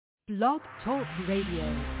Blog Talk Radio.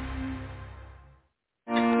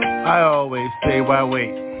 I always say, why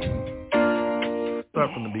wait?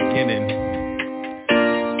 Start from the beginning.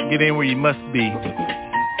 Get in where you must be.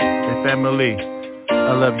 And family,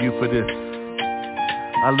 I love you for this.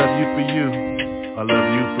 I love you for you. I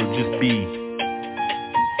love you for just be.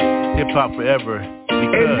 Hip-hop forever.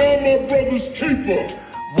 Because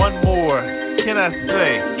one more, can I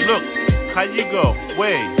say, look, how you go?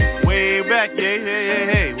 Way back,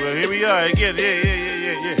 hey. Well, here we are again,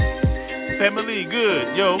 yeah. Family,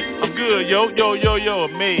 good, yo, I'm good, yo,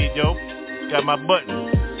 I'm made, yo. Got my button,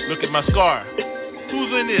 look at my scar.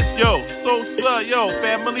 Who's in this, yo? So slug, yo,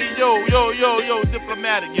 family, yo,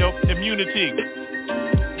 diplomatic, yo, immunity.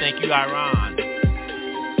 Thank you, Iran.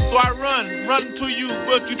 So I run to you,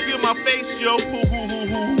 but you feel my face, yo.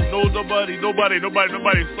 Hoo. No, nobody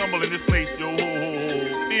stumble in this place, yo.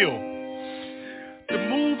 Feel. The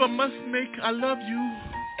move I must make, I love you.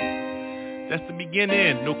 That's the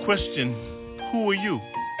beginning, no question. Who are you?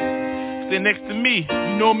 Stay next to me,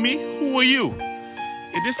 you know me, who are you?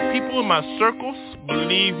 If there's people in my circles,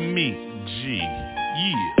 believe me,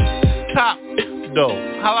 yeah. Top, though,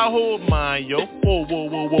 how I hold mine, yo. Whoa.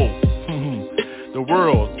 The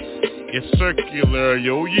world is circular,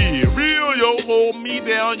 yo, yeah. Real, yo, hold me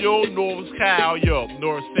down, yo. North Cal, yo.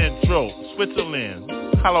 North Central, Switzerland.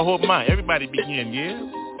 How I hold mine, everybody begin, yeah?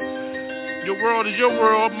 Your world is your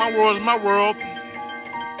world, my world is my world.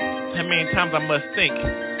 How many times I must think,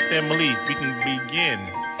 family, we can begin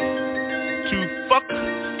to fuck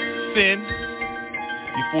sin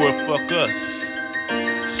before it fuck us.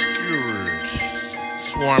 Scourge,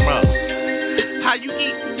 swarm up. How you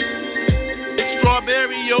eat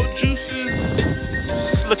strawberry, yo, juices?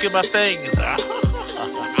 Look at my things.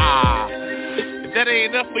 If that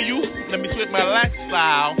ain't enough for you, let me switch my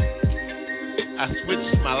lifestyle. I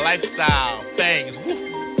switched my lifestyle. Fangs.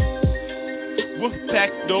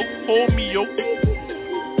 WolfPack, though. Hold me, yo.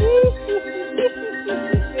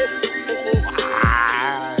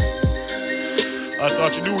 I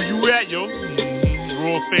thought you knew where you were at, yo.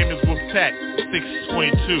 World famous WolfPack,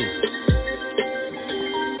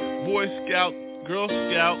 622. Boy Scout, Girl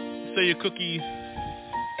Scout, say your cookies.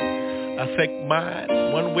 I take mine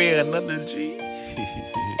one way or another, G.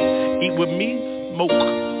 Eat with me, smoke,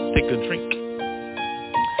 take a drink.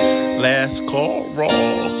 Last call, raw.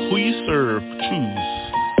 Who you serve? Choose.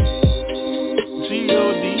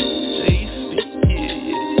 G-O-D-J-C.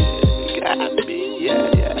 Yeah. Got me.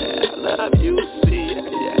 Yeah. I love you. See.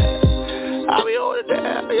 Yeah. I'll be on it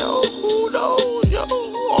down, yo. Who knows, yo?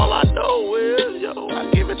 All I know is, yo, I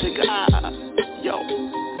give it to God. Yo.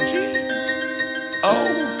 G-O-D-J-C.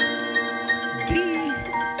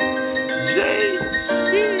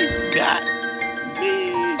 Got me.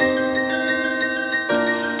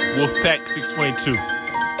 WolfPack 622.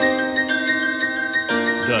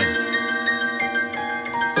 Done.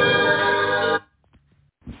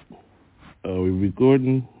 Are we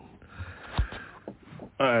recording?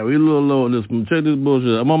 Alright, we a little low on this one. Check this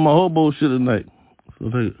bullshit. I'm on my hobo shit tonight. So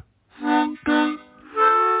take it.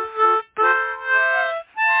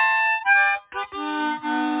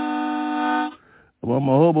 I'm on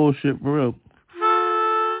my hobo shit for real.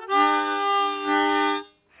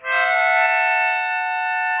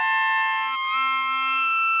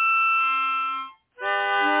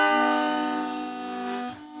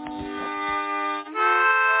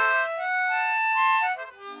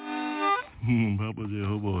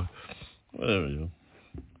 Whatever, yo.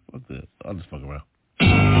 What's that? I'll just fuck around.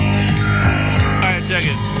 Alright, check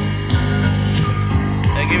it.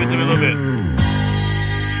 Hey, give it to me a little bit.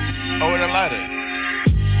 Oh, with a lighter.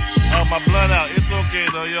 Oh, my blunt out. It's okay,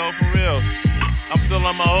 though, yo, for real. I'm still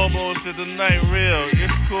on my hobo shit tonight, real.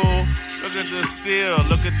 It's cool. Look at the steel.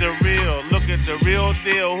 Look at the real. Look at the real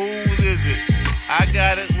deal. Who is it? I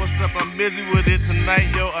got it. What's up? I'm busy with it tonight,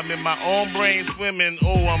 yo. I'm in my own brain swimming.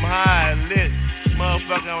 Oh, I'm high and lit.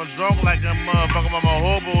 Motherfucker, I'm drunk like a motherfucker. I'm a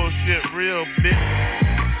hobo shit, real bitch.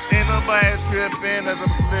 Ain't nobody tripping as I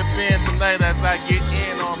slip in tonight as I get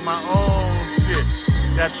in on my own shit.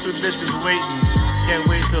 Got two bitches waiting. Can't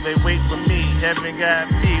wait till they wait for me. Heaven got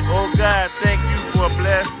me. Oh God, thank you for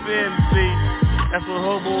blessing. See, that's what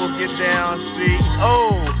hobos get down. See,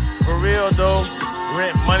 oh, for real though.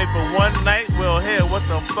 Rent money for one night? Well, hell, what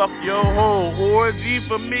the fuck, yo, ho? Orgy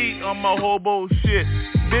for me on my hobo shit.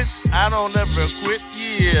 Bitch, I don't ever quit,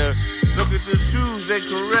 yeah. Look at the shoes, they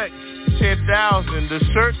correct. 10,000, the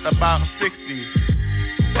shirt about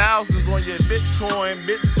 60,000 on your Bitcoin,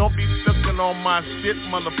 bitch. Don't be fucking on my shit,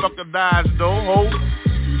 motherfucker. Dies, though, ho.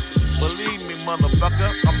 Believe me,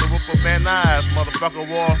 motherfucker. I'm the Wolf of Van Nuys, motherfucker.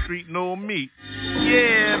 Wall Street know me.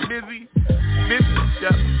 Yeah, busy. bitch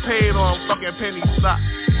got paid on fucking penny stock.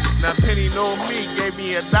 Now Penny know me, gave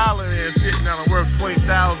me $1 and shit, now I'm worth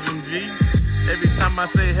 20,000 G. Every time I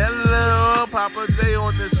say hello, Papa J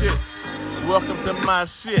on this shit. Welcome to my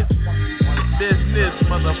shit. Business,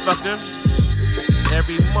 motherfucker.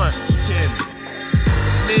 Every month, 10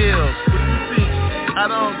 meals. What you see? I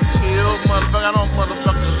don't chill, motherfucker. I don't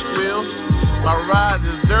motherfucking squill. My ride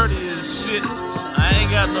is dirty as shit. I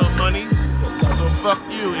ain't got no money. So fuck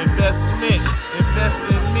you. Investment.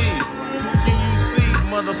 Invest in me. Who can you see,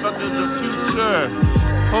 motherfucker? The future.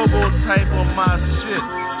 Hobo type of my shit.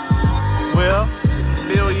 Well,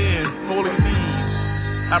 billions, holy bees.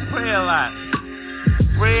 I pray a lot.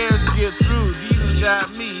 Prayers get through. Jesus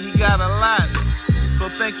got me. He got a lot. So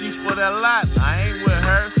thank you for that lot. I ain't with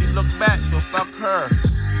her. She looked back, so fuck her.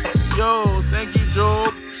 Yo, thank you,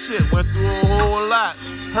 Job. Shit, went through a whole lot.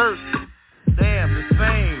 Hurt. Damn, the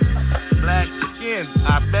same. Black skin.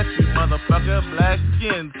 I bet you, motherfucker. Black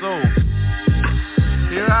skin. So,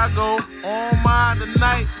 here I go. On mine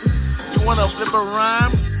tonight. You wanna flip a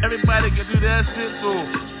rhyme? Everybody can do that shit, so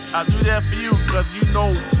I do that for you, cause you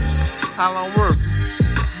know how I work.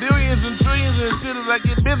 Billions and trillions and shit as I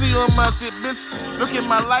get busy on my shit, bitch. Look at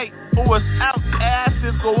my light. Oh, it's out.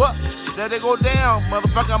 Asses go up. Then they go down.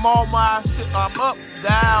 Motherfucker, I'm on my shit. I'm up,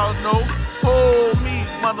 down, no. Hold me,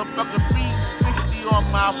 motherfucker. 360 on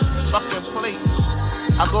my fucking plate.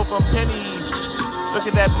 I go from pennies. Look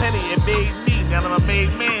at that penny. It made me. Now I'm a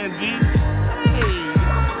made man, G. Hey.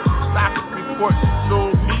 Stock report,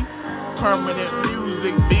 know me. Permanent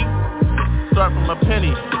music beat. Start from a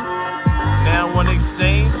penny. Now one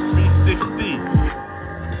exchange,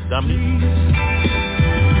 360. Dummy.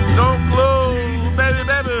 Don't close, baby,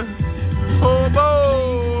 baby.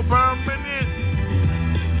 Hobo, permanent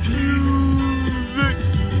music.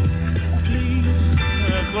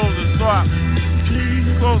 Close the shop.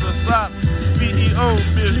 Close the shop. CEO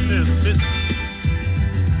business, bitch.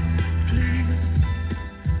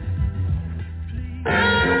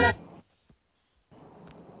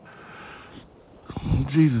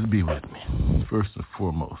 Jesus be with me. First and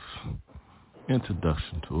foremost,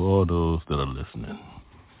 introduction to all those that are listening.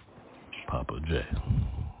 Papa J.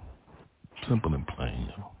 Simple and plain, you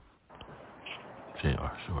know.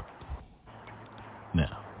 J.R. short.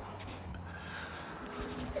 Now.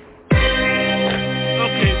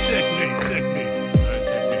 Okay, check me.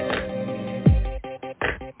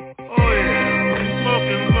 Oh yeah,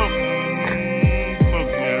 smoking.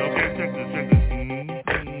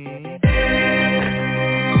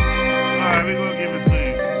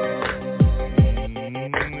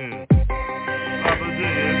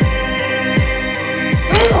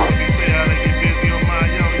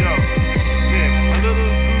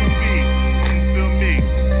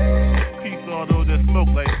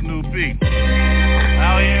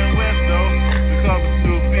 Out here in West though, we call them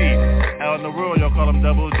Snoopy. Out in the world, y'all call them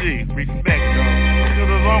Double G. Respect though. To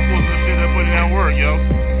those uncles and shit that put in that work, yo.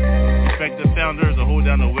 Respect the founders that hold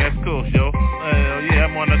down the West Coast, yo. Yeah,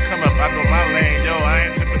 I'm on the come up. I go my lane, yo. I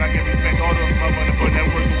ain't tripping. I can respect all those motherfuckers that put in that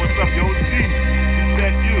work. So what's up, yo? G.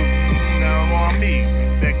 Respect you. Now I'm on me.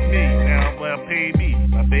 Respect me. Now well, pay me,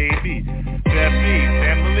 my baby. That me,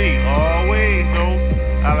 family, always, yo.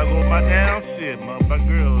 I'll go my down shit, my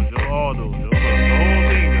girls, yo, all those, yo, the whole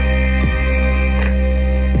team, yo.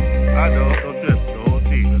 I know, no trip, the whole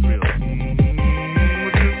team, that's real.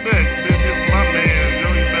 What you expect? This is my man,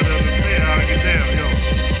 yo, you better understand how to get down, yo.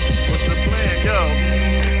 What's the plan, yo?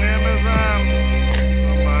 Amazon,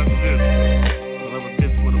 on my shit. I love a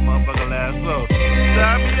bitch with a motherfucker last low.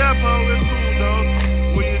 Tie me up, ho, it's cool, though.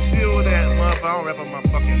 Where you shield at, motherfucker? I don't rap on my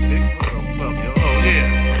fucking dick, what the fuck, yo? Oh,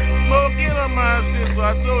 yeah. Get on my shit, so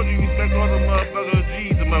I told you, respect all the motherfuckers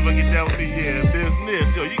G's, the motherfucker get down with me, yeah, business,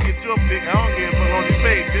 yo, you get your pick, I don't give a fuck on your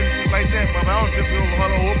face, business like that, motherfucker, I don't just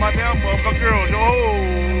hold my down, motherfucker, girl, yo,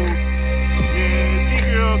 yeah,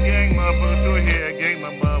 G-Girl gang, motherfucker, short hair, gang,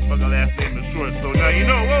 my motherfucker, last name is short, so now you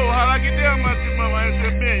know, whoa, how I get down my shit, motherfucker, I ain't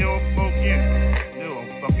shit been, yo, smoking, yo,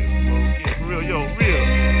 I'm fucking smoking, for real, yo, real,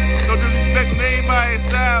 no disrespect to anybody's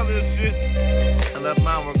style, this shit, I left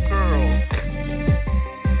mine with curls.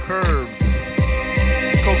 Curves,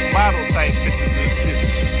 Coke bottle type bitches and shit.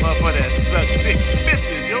 Motherfucker that suck dick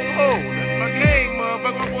bitches, yo, that's my game,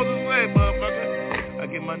 motherfucker. I'm supposed to say, motherfucker. I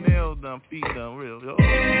get my nails done, feet done, real, yo.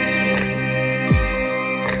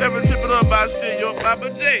 Never tripping up about shit, yo. Papa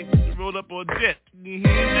J, rolled up on jet. J, read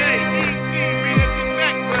that shit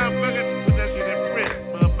back, motherfucker. Put that shit in print,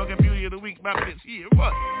 motherfucking beauty of the week, my bitch. Yeah,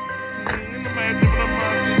 what? Man, tripping up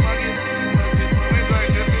my shit, my shit.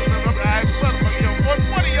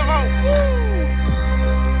 What are you on? Woo!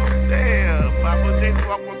 Damn, Papa J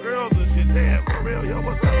walk with girls and shit. Damn, for real, yo,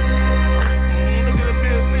 what's up?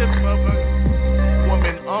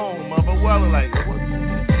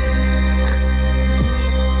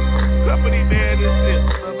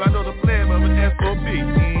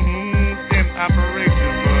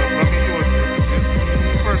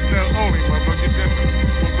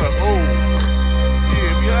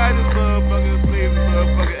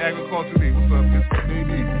 call to me. What's up, Mr.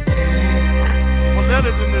 Baby? My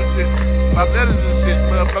letters in this shit. My letters and shit.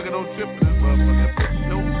 Motherfucker, don't trip for this motherfucker.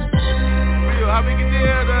 No. Real, how we get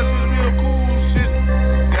there? That's real cool shit.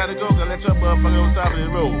 Gotta go, gotta let your motherfucker on top of the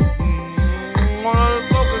road. One of the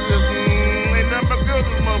focus is, ain't nothing but girls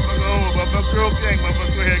in this motherfucker over. Motherfucker, girl gang,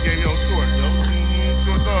 motherfucker, hair gang, yo, short, yo.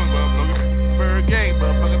 Short dog, motherfucker. Bird gang,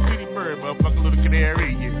 motherfucker, pretty bird, motherfucker, little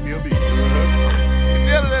canary, yeah, feel me? You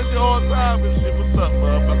tell that shit all the time and shit. What's up,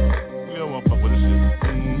 motherfucker? We don't want to fuck with this shit.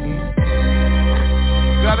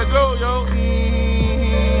 Gotta go, yo.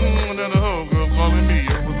 Another homegirl calling me,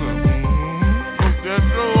 yo. What's up? Smoke that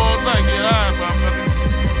throw all night, get high, motherfucker.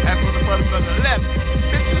 That's what the motherfucker left,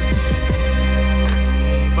 bitches.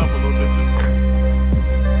 Buffalo bitches.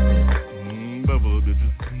 Buffalo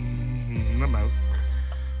bitches. I'm out.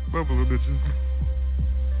 Buffalo bitches.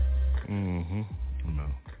 I'm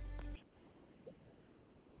out.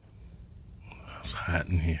 It's hot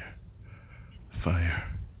in here. Fire.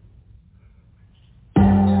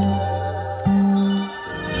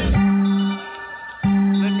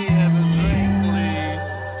 Let me have a drink, please.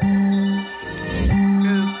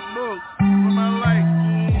 Get a smoke for my life.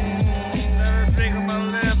 Got a drink on my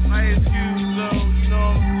left, ice cubes, though. You know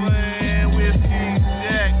what I'm saying? Whiskey,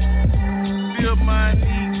 Jack. Feel my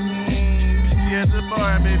needs. Meet you at the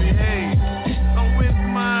bar, baby. Hey, I'm with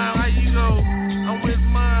mine. How you go? I'm with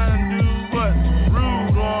mine. Do what?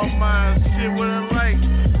 Rude on my shit with a light.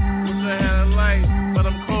 Wish I had a light, but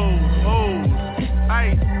I'm cold. Old.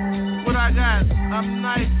 Ice. What I got? I'm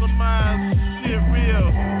nice for my shit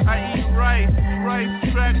real. I eat rice.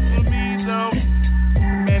 Rice tracks for me, though.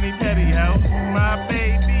 Manny Petty house. My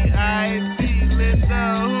baby, I see Linda.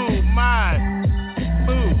 Who? My.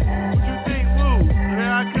 Boo. What you think? Woo.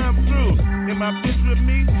 Here I come through. In my bitch with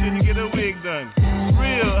me, should you get a wig done?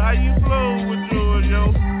 Real. How you flow with George,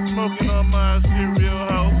 yo? Smoking on my shit, real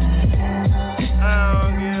hoe. I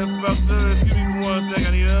don't give a fuck, sir. Excuse me for 1 second. I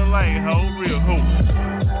need a light, hoe. Real hoe.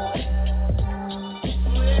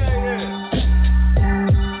 Yeah.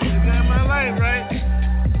 Is that my light, right?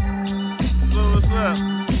 So what's up?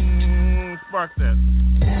 Spark that.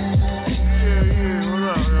 Yeah. What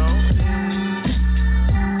up, yo?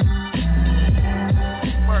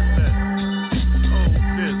 Spark that. Oh,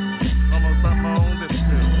 shit. Almost burnt my own lip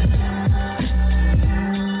still.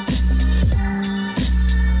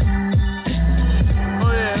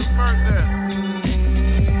 Oh, yeah, spark that.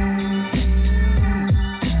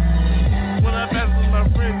 When I pass with my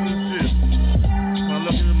friends and shit, when I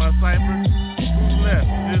look into my cipher, who's left?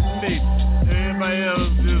 Just me. Everybody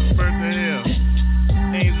else just burnt to hell.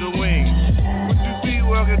 Angel wings. What you see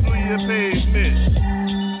walking through your pavement?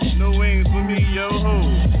 No wings for me, yo ho.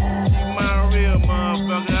 Keep mine real,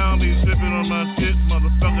 motherfucker. I don't be tripping on my shit,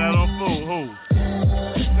 motherfucker. I don't fold hoes.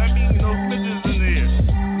 That means no snitches in there.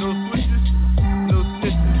 No switches, no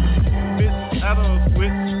snitches. Bitch, I don't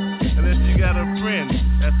switch unless you got a friend.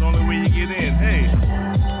 That's the only way you get in. Hey,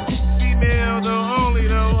 female though, only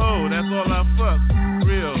though. Oh, that's all I fuck.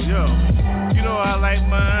 Real, yo. You know I like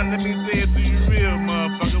mine. Let me say it to you real,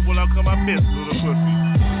 motherfucker. Well, I'll come my best, little pussy.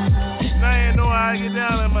 Now I ain't know how I get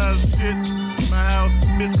down in my shit. My house,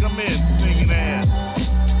 bitch, come in, singing ass.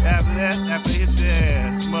 After that, after hit your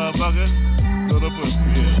ass, motherfucker, little pussy,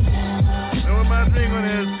 yeah. And with my drink on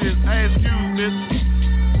that shit, ice cubes, bitch.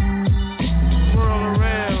 Swirl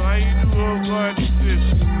around, how you do old guard and shit.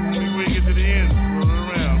 When we get to the end, swirl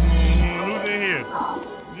around. Who's in here?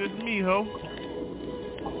 Just me, ho.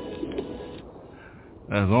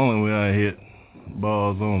 That's the only way I hit.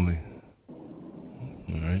 Balls only.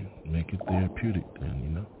 Alright, make it therapeutic then, you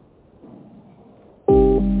know?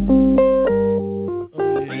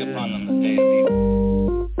 Bring upon them the day of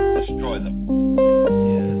evil. Destroy them.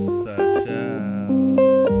 Yes, I shall.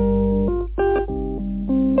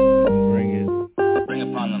 Bring it. Bring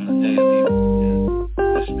upon them the day of evil.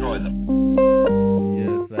 Yes. Destroy them.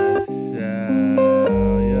 Yes, I shall.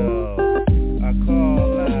 Yo, I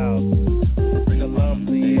call out. Bring upon them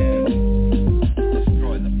the day of evil.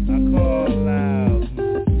 Destroy them. I call out.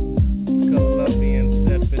 Colombian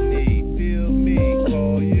Stephanie, feel me,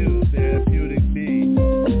 call you, therapeutic B,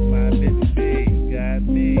 my bitch B.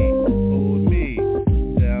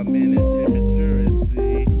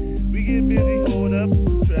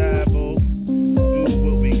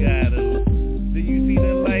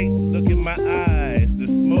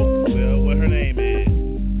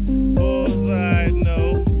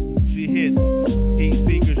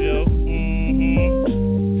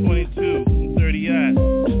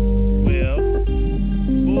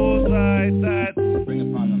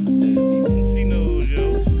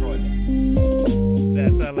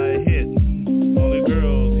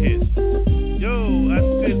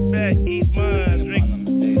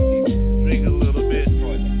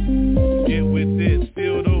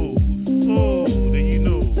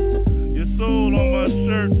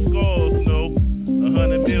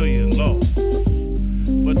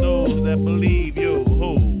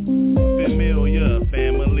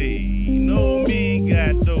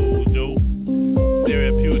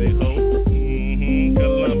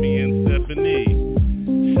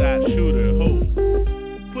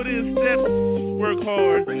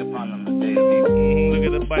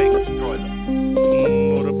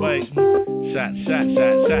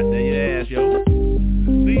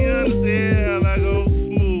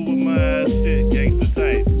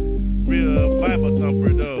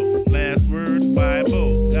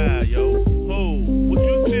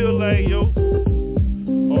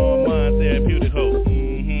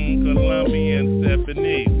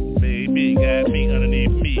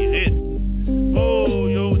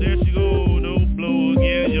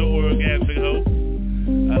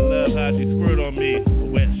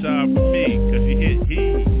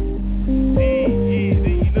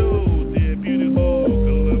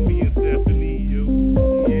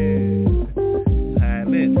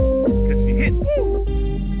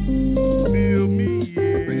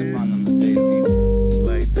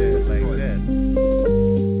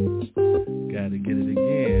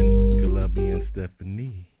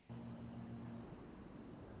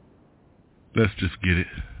 Let's just get it.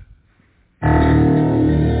 Yeah,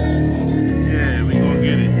 we gonna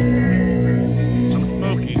get it. I'm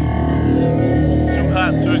smoky. Too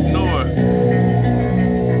hot to ignore.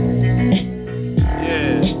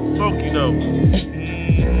 Yeah, smoky though.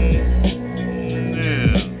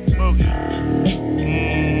 Yeah, smoky.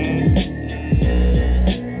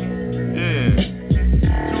 Yeah,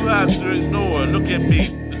 too hot to ignore. Look at me.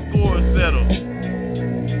 The score is settled.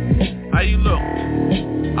 How you look?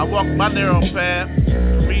 I walk my narrow path,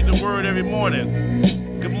 read the word every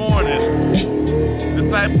morning. Good morning.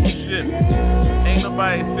 Discipleship. Ain't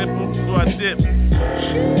nobody simple, so I dip.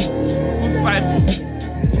 Disciple.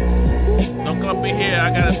 Don't come up in here, I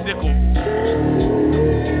got a sickle.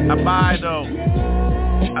 I buy though.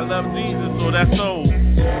 I love Jesus, so that's soul.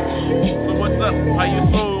 So what's up? How your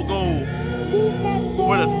soul go?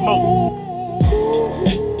 Where the smoke?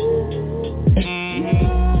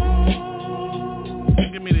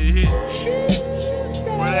 Give me the hit.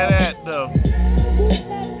 Where that at though?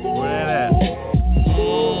 Where that at?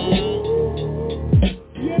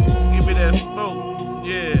 Give me that smoke.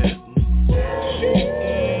 Yeah.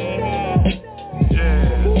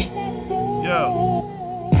 Yeah. Yo.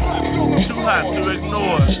 Too hot to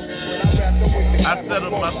ignore. I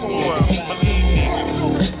settled my score. Believe me.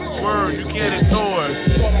 Word you can't ignore.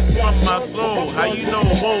 From my soul. How you know?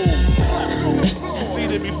 Whoa. You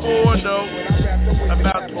seen it before though.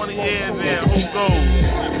 About 20 years in, who goes?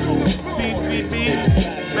 CCB,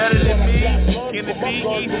 better than me? Can it be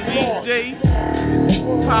ECJ?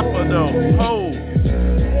 Papa though, ho.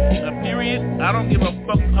 A period, I don't give a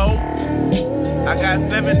fuck, ho. I got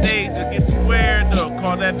 7 days to get squared though,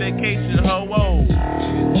 call that vacation, ho, whoa.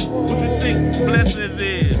 What you think blessings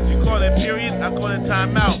is? You call it period, I call it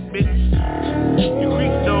time out, bitch. You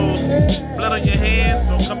creep those, blood on your hands,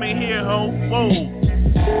 don't come in here, ho, whoa.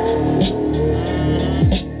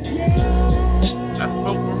 I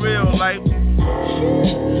spoke for real life.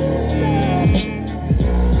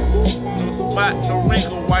 No spot, no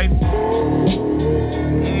wrinkle, wife.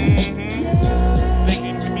 Think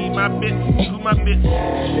you can be my bitch, who my bitch?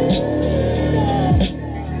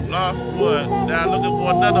 Lost one, now looking for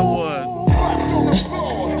another one.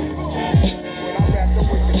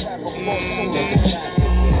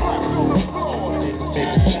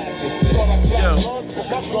 Yo,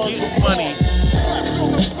 get money.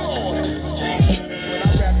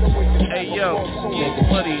 Hey yo, get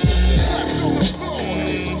money.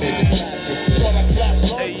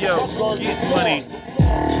 Hey yo, get money.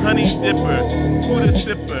 Honey dipper, Buddha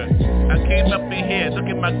sipper. I came up in here, look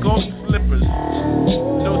at my golden slippers.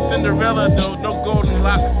 No Cinderella though, no golden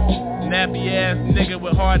locks. Nappy ass nigga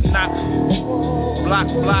with hard knocks. Block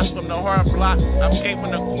from the hard block. I came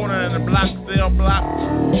from the corner in the block, sale block.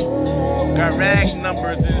 Got rag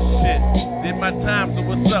numbers and shit. Did my time, so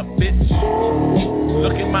what's up, bitch?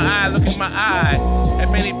 Look in my eye, look in my eye. How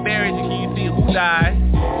many buried can you see who died?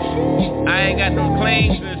 I ain't got no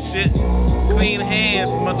claims and shit. Clean hands,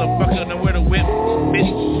 motherfucker, know where to whip,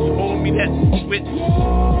 bitch. Hold me that switch.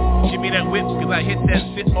 Give me that whip, cause I hit that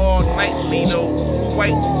shit all nightly, though. Who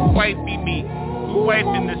wife be me? Who wife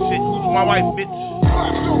in this shit? Who's my wife, bitch?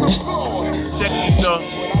 Check me, though.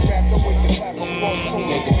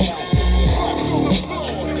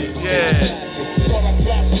 Yeah.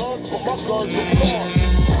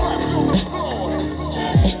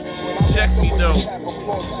 Check me, though.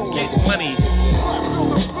 Get money.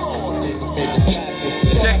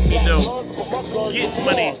 Check me, though. Get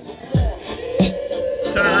money.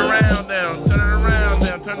 Turn it around now. Turn it around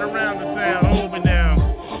now. Turn around the sound. Hold me down.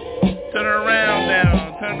 Turn it around now.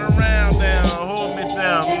 Turn it around now. Hold me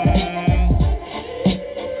down.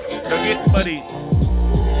 Now get money.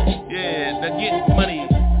 Yeah, now get money.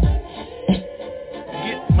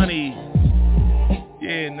 Get money.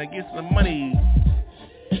 Yeah, now get some money.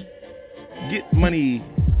 Get money.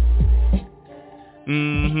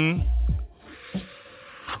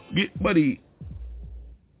 Get money.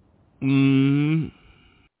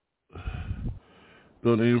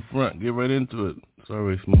 Don't in front. Get right into it.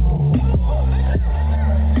 Sorry, Smoke.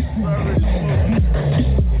 Sorry, Smoke.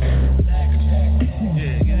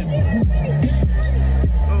 Yeah, get into it.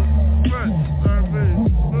 Oh, front. Sorry,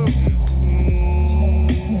 Smokey.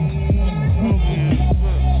 Smokey.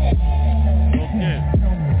 Okay.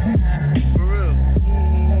 For real.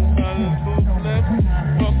 Booth left.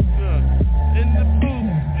 Fuck done. In the booth,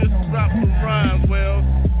 just drop the rhyme. Well,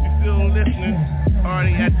 you still listening?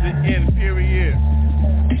 Already at the end, period.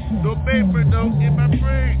 No paper, don't get my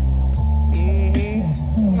break.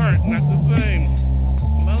 Hurt, not the same.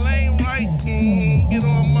 My lane right, get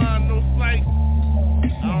on mine, no sight.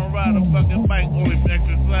 I don't ride a fucking bike, only for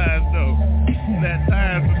exercise though. That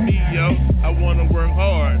time for me, yo. I wanna work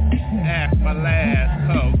hard. Ask my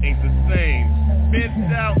last hoe, ain't the same.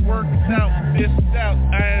 Bitched out, worked out, fished out.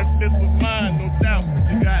 Iron fist with mine, no doubt.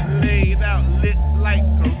 You got laid out, lit like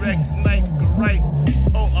correct night, correct.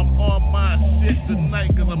 Oh, I'm on my shit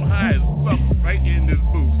tonight, cause I'm high as fuck right in this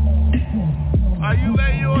booth. Are you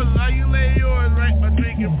lay yours? Right, my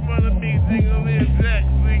drink in front of me, ding-a-ling jack,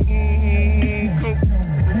 coke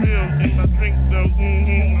for real, in my drink though,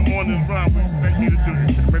 I'm on this rhyme, we expect me to do this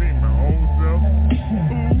shit, man, in my own self.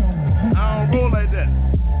 Ooh, I don't roll like that.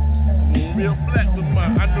 Real black with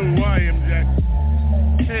mine, I know who I am, Jack.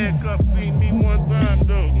 Handcuffs seen me one time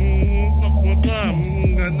though, fuck one time,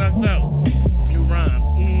 got knocked out. You rhyme,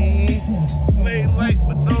 lay light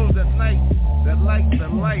for those that like the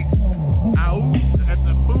light. Out at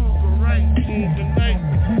the booth, right? Tonight,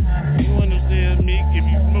 you understand me? If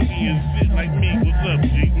you smoking and shit like me, what's up,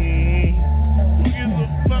 G? Who gives a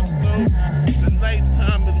fuck though? The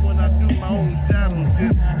nighttime is when I do my own shadow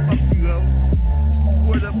shit. Fuck you, yo.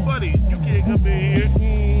 For the buddy, you can't come in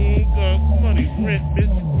here. Cause money's rent,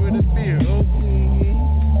 bitch. For the beer, oh.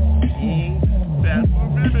 That's for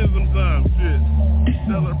ribbon sometimes, shit.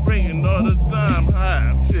 Celebrating all the time,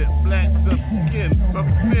 high shit. Black up skin, fuck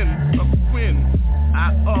fin, fuck quinn. I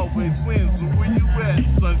always win, so where you at,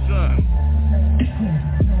 sunshine?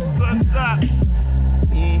 Sun drop,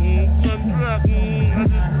 sun drop, I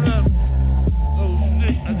just drop. Oh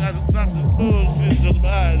shit, I gotta stop this bullshit, cause my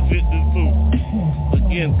eyes hit this move.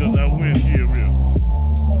 Again, cause I win here, real.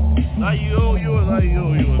 How you owe yours, look at this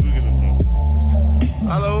one.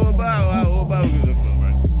 I don't know about, look at this one,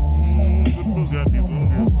 right? The book got people, don't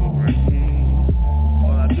get this book, right?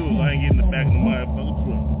 All I do is I ain't getting the back of the motherfucking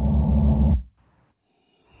truck.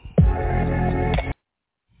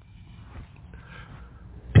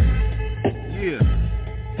 Yeah,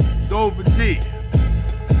 Dover D.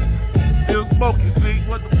 Still smoking, see?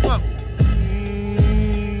 What the fuck?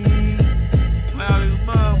 Loud as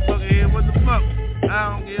motherfucker here, what the fuck? I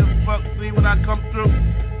don't give a fuck, see what I come through,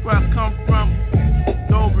 where I come from.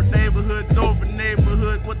 Dover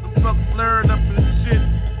neighborhood, what the fuck, blurred up and shit.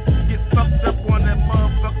 Get fucked up on that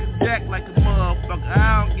motherfucking jack like a motherfucker.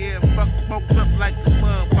 I don't give a fuck, smoked up like a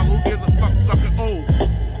motherfucker. Who gives a fuck, fucking old?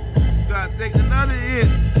 Gotta take another hit.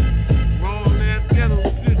 Roll that ghetto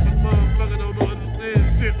shit, the motherfucker don't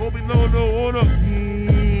understand shit. Hold me low, hold up.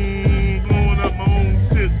 Blowing up my own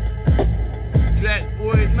shit. Jack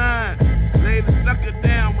 49, laid the sucker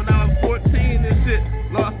down when I was 14 and shit.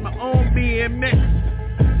 Lost my own BMX.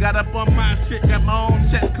 Got up on my shit, got my own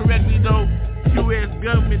check correctly though. U.S.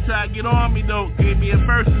 government tried to get on me though. Gave me a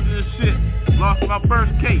verses and shit. Lost my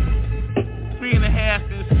first case.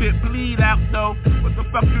 3.5 and shit. Bleed out though. What the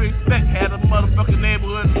fuck you expect? Had a motherfucking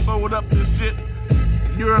neighborhood and sold up and shit.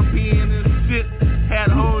 European and shit. Had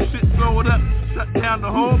the whole shit sold up. Shut down the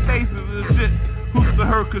whole bases and shit. Who's the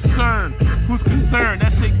her concern? Who's concerned?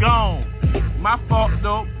 That shit gone. My fault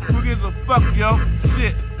though. Who gives a fuck, yo?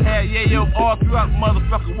 Shit. Had yo all throughout,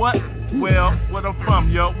 motherfucker. What? Well, where I'm from,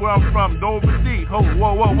 yo. Where I'm from, Dover D. Ho,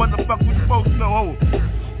 whoa, what the fuck we supposed to know? Ho.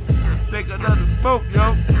 Take another smoke,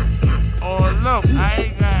 yo. All low. I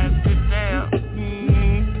ain't gotta sit down.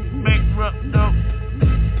 Bankrupt though.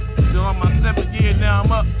 Still on my 7th year now,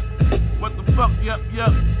 I'm up. What the fuck? Yup.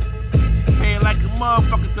 Paying like a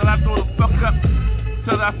motherfucker till I throw the fuck up.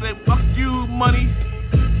 Till I say, fuck you, money.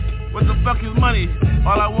 What the fuck is money?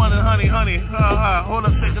 All I want is honey. Ha. Hold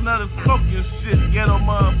up, take another smoking shit, ghetto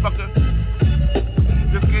motherfucker.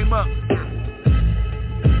 Just came up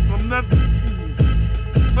from nothing.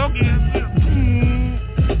 Smoking shit.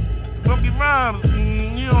 Smoking rhymes.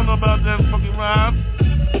 You don't know about that fucking rhymes.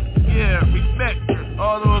 Yeah, respect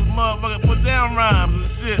all those motherfuckers put down rhymes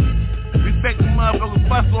and shit. Respect the motherfuckers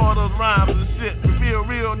bust all those rhymes and shit. Real,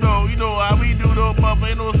 no, you know how we do those motherfuckers.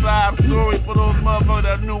 Ain't no side story for those motherfuckers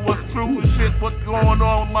that knew what's true and shit. What's going on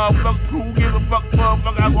with motherfuckers? Who gives a fuck,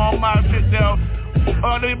 motherfucker? I go on my shit down.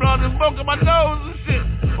 They blow the smoke in my nose and shit.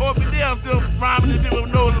 Or be there, still rhyming and shit with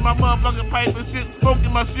my nose in my motherfucking pipe and shit.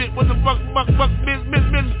 Smoking my shit. What the fuck, bitch.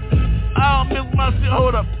 I don't miss my shit.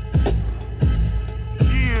 Hold up.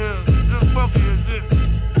 Yeah, just fucking and shit.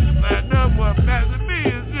 Like that boy passing me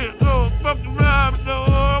and shit. Oh, fucking rhyme, no,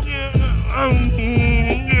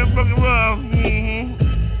 yeah, fucking rhyme.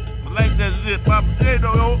 I like that shit, Papa J,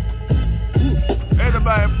 though, yo.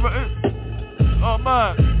 Everybody, oh,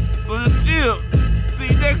 man. So just chill. See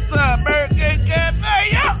you next time, ByrdGang Cafe,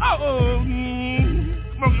 yo.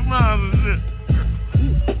 Smoking rhymes and shit.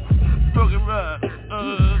 Smoking rhymes.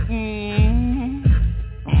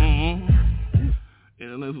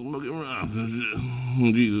 Yeah, let's look around and shit.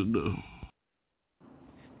 Jesus, though.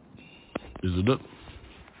 Is it up?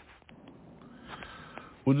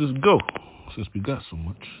 We'll just go, since we got so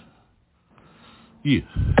much. Yeah.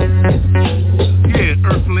 Yeah,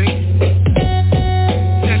 Earthling.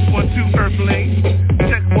 Check 1, 2, Earthling.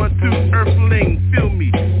 Check 1, 2, Earthling. Feel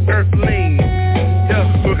me, Earthling. Yo,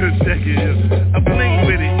 check it, yo. I bling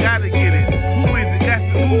with it, gotta get it. Who is it? Got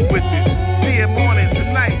to move with it. See it morning,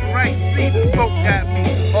 tonight, right? See the smoke got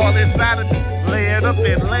me all inside of me. Lay it up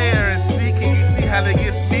and layer and see. Can you see how that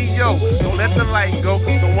gets me? Yo, don't let the light go.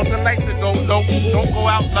 Don't want the light to go. No, don't go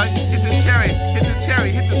out like hit the cherry, hit the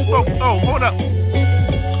cherry, hit the smoke. Oh, hold up.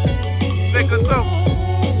 Take a smoke.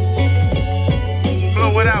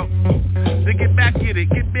 Blow it out. Then get back in it,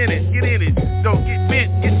 get in it, get in it. Don't get bit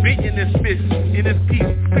in this fist, in this piece.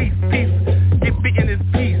 Get bit in this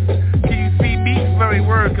piece. Can you see me? Slurry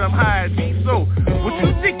word come high and be so. What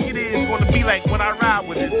you think it is gonna be like when I ride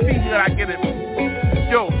with it? See here I get it.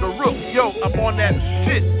 Yo, the rook, yo, I'm on that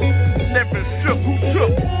shit. Never shook, who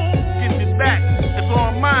took? Get it back, it's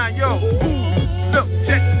on mine, yo. Ooh, look,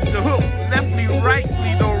 check the hook. Leftly,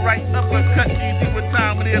 rightly, no right uppercut. Can you see what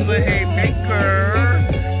time it is? A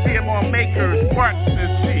haymaker. See him on makers, sparks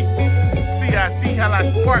and she. See, I see how I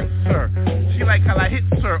sparks her. She like how I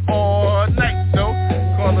hits her all night, though.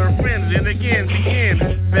 Call her friends, and again, begin.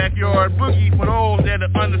 Backyard boogie for those that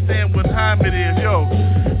understand what time it is, yo.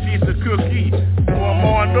 She's the cookie. So I'm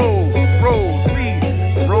on those. Rolls, see.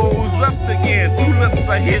 Rolls up again. 2 lips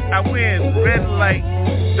I hit, I win. Red light,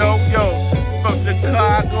 yo. From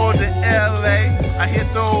Chicago to LA. I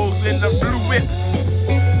hit those in the blue whips.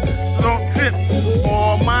 Don't trip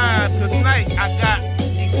on mine tonight. I got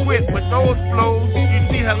equipped with those flows. You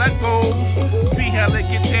see how that goes. See how they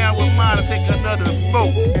get down with mine and take another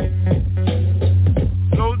smoke.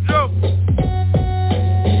 No joke.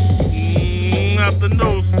 Out the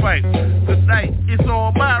nose pipe. Tonight it's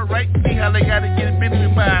on my right. See how they gotta get it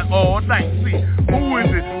in mine all night. See who is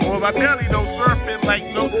it? Well, my belly don't surfing like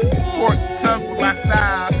no sport tough with my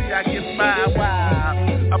style. See I get my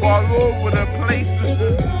wild. I'm all over the place.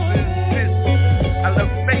 I love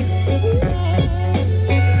space.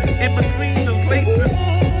 In between the places,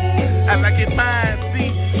 I like it mine,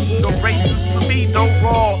 see. No races for me, no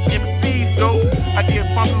raw MCs, though. I get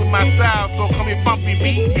funky with my style, so come here, bumpy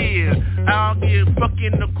me here. I don't get fuck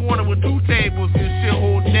in the corner with 2 tables and shit,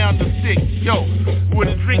 hold down the stick. Yo, with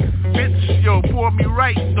a drink, bitch, yo, pour me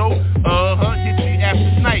right, though. Hit you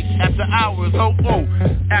after night, after hours, oh.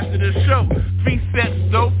 After the show, 3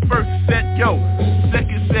 sets, though. First set, yo.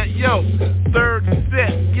 Second set, yo. Third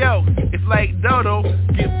set, yo. It's like Dodo,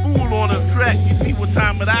 get fool on the track. You see what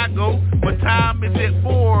time it I go? What time is it?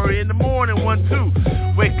 4 in the morning, 1, 2.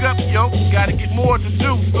 Wake up, yo, gotta get more to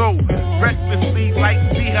do. So, breakfastly, like,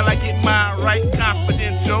 see how I get mine right.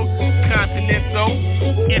 Confidential, continental,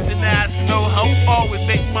 international, ho. Always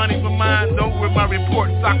make money for mine, though. With my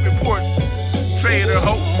reports, stock reports. Trader,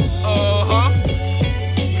 ho.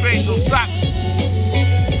 Trade those socks.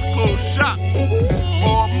 Close shop.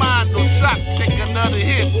 All mine, no shock. Take another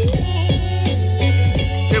hit.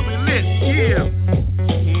 Here we lit, yeah.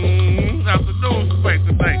 Out the nose fight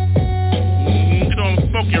tonight. You don't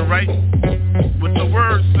smoke it right. What the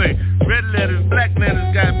words say. Red letters, black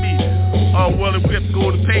letters got me. All well equipped,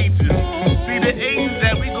 golden pages. See the ages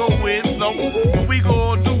that we go with, so we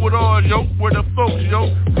gon' do it all, yo. Where the folks, yo.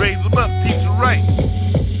 Raise them up, teach them right.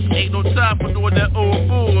 Ain't no time for doing that old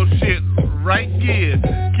bullshit, right? Yeah.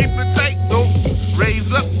 Keep it tight, though.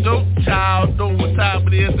 Raise up, though. Child, know what time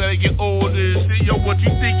it is that I get older and shit. Yo, what you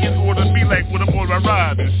think it's gonna be like when I'm on my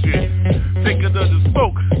ride and shit? Take another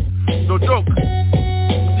smoke. No joke.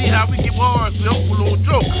 See how we get ours, yo. A little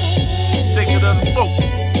joke. Take another smoke.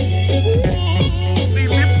 See,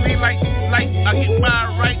 literally like I get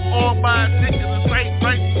mine right, all my shit in the same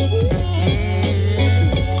right.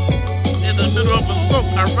 In the middle of a smoke,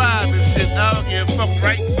 I ride and shit. I don't give a fuck,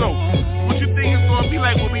 right? So, what you think it's gonna be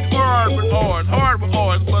like when we hard with ours,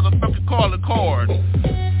 motherfucker, call it card.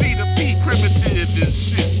 See the P primitive and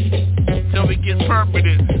shit. Till we get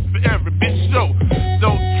permanent forever, bitch. So,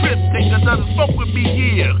 don't trip, take another smoke with me,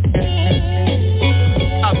 yeah.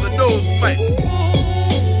 Out the nose fight.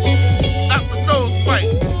 Out the nose fight.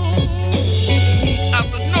 Out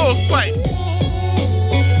the nose fight.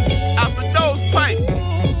 Out the nose pipe.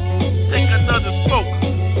 Take another smoke.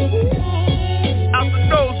 Out the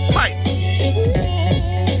nose pipe.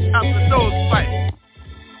 Out the nose pipe.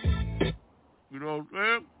 You know what I'm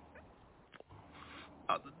saying?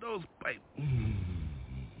 Out the nose pipe.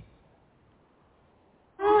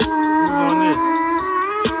 Who's on this?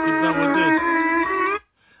 Get done with this.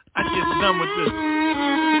 I get done with this.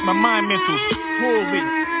 My mind mental, hold with.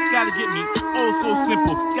 Gotta get me, oh so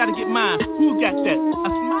simple. Gotta get mine. Who got that? A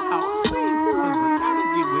smile. Gotta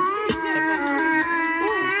get with me.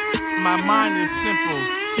 mind is simple.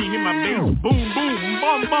 See, hear my bass, boom, boom,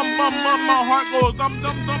 bum, bum, bum, bum. My heart goes dum,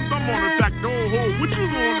 dum, dum, dum on the track. Yo, ho, what you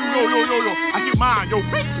gonna do? Yo, yo, yo, yo. I get mine, yo,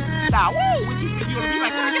 bass. Now, whoa, what you think you gonna be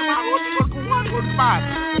like? When I get mine, what you gonna go 1, go to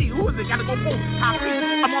 5? See, who is it? Gotta go 4, 5,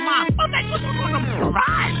 3. I'm on mine. I'm like, what's going on?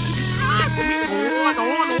 Right. It's time for me to go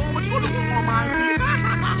on. What you gonna do on mine?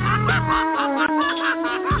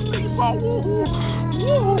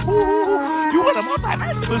 You want a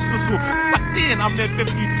multi-man? But then I'm there 53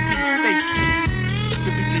 states,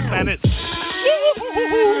 53 planets. See,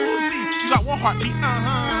 you got one heartbeat.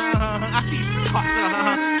 I see 3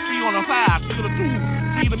 hearts. 3 on the 5, 3 on the 2,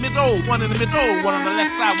 3 in the middle, 1 in the middle, 1 on the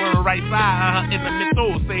left side, 1 on the right side. In the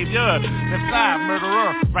middle, savior. Left side,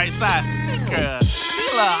 murderer. Right side, seeker.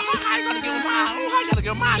 Healer. I gotta give him mine. I gotta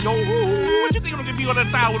give him mine. Yo, what you think gonna be on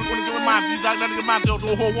that side? What you gonna give him mine? You gotta give mine to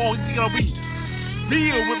the whole wall. You think gonna be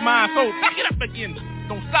real with mine? So back it up again.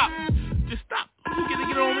 Don't stop. Just stop. You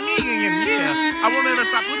get on the knee again. Yeah. I won't let her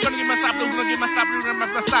stop. Who's gonna get my stop? Who's gonna get my stop? Who's gonna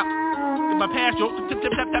get my stop? My pass, yo. Tip,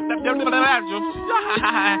 tip, tap, tap, tap, tap, I laugh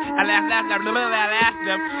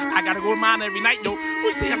them. I gotta go with mine every night, yo.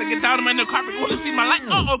 We see how to get down on my new carpet. Go to see my light.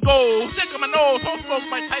 Go. Stick on my nose. Whole smoke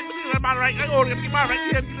my tight. But it's about right. I go to get mine right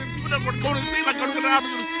here. Go to sleep. I go to the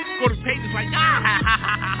pages like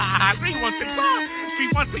 3165.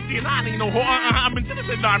 3169. You know, I'm in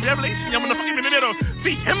Genesis. I'm Revelation. I'm in the fucking middle.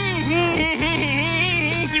 See him.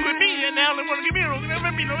 See with me. And now they want to give me a little. Then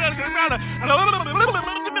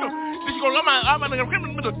you go I'm in the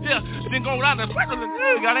middle, yeah. Then go around the circle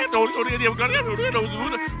and got that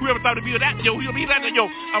whoever thought to be that, yo, who'll be that, yo.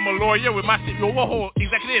 I'm a lawyer with my shit, yo, whoa,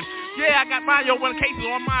 executive. Yeah, I got mine, yo, 1 case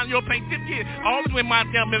on mine, yo, paying tip kid. All the way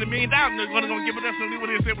mine down $1 million. They're gonna give it up so what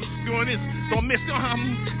they say doing this. Don't miss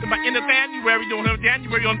by end of January, don't have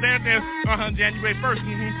January on there, January 1st.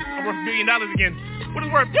 I'm worth $1 million again. What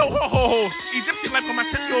is worth? Yo, ho. Egyptian life on my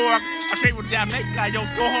tip, yo. I trade with the Jamaica, yo.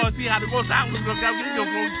 Go hard, see how it goes out.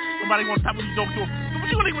 Nobody gonna stop with these jokes, yo. So what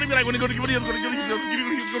you gonna be like when you go to in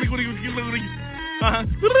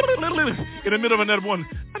the middle of another one?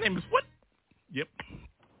 My name is what? Yep.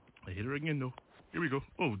 I hit her again, though. Here we go.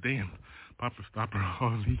 Oh, damn. Popper stopper,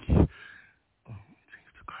 all leaky. Oh, change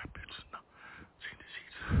the carpets. No, change the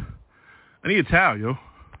sheets. I need a towel, yo.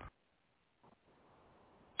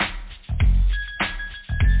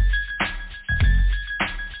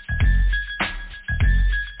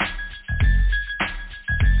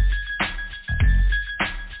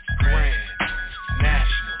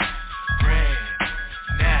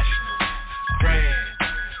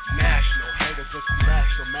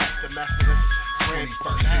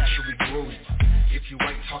 If you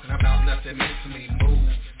ain't talking about nothing, makes me move.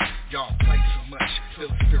 Y'all play too much,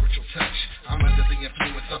 feel a spiritual touch. I'm under the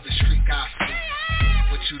influence of the street gospel.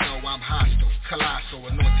 What you know, I'm hostile, colossal,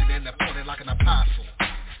 anointed and appointed like an apostle.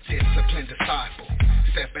 Disciplined disciple,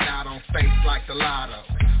 stepping out on faith like the lotto.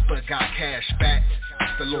 But got cash back.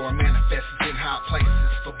 The Lord manifests in high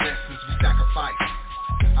places. For blessings we sacrifice.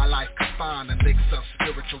 Our life confined and licks up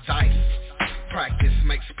spiritual dice. Practice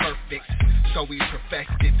makes perfect, so we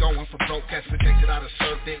perfected. Going for broke as rejected out of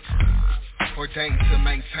service. Ordained to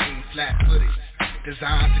maintain flat-footed.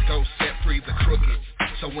 Designed to go set free the crooked.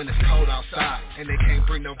 So when it's cold outside and they can't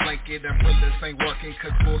bring no blanket, umbrellas ain't working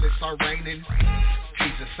cause bullets are raining.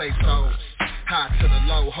 Jesus save souls, high to the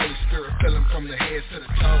low. Holy Spirit fill them from the head to the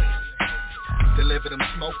toe. Deliver them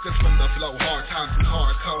smokers from the blow. Hard times and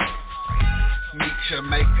hard cold. Meet your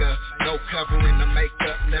maker, no covering the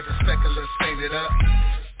makeup, never speculate, stain it up.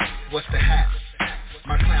 What's the hat?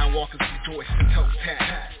 My clown walkers rejoice and toe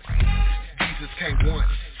tap. Jesus came once,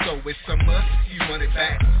 so it's a must, you run it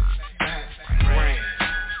back. Grand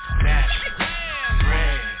National,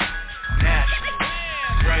 Grand National,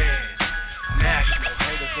 Grand National.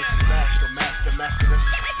 Haters, this is national, master, this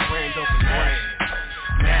is grand over Grand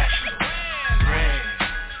National, Grand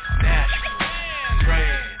National,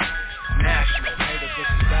 Grand National. Haters, this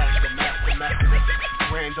is national, master, this is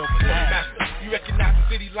grand over master. You recognize the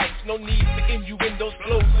city lights, no need for innuendos.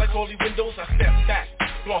 Closed like holy windows, I step back.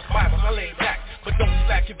 Lost Bibles, I lay back. But don't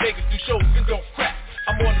slack your Vegas, do shows and don't crack.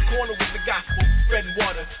 I'm on the corner with the gospel, spreading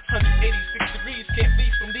water. 186 degrees, can't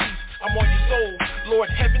leave from these. I'm on your soul, Lord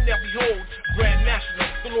heaven that behold. Grand National,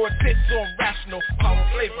 the Lord sits on rational. Power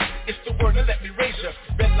flavor, it's the word that let me raise ya.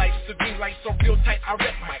 Red lights to green lights are real tight, I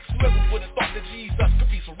rep mics. Whoever would have thought that Jesus could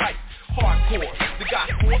be so right. Hardcore, the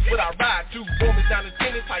gospel is what I ride to. Romans down to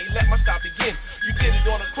 10 is how you let my stop begin. You did it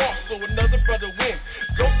on the cross, so another brother win.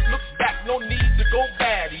 Don't look back, no need to go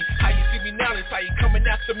baddie. How you see me now is how you coming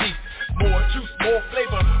after me. More juice, more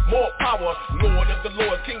flavor, more power. Lord of the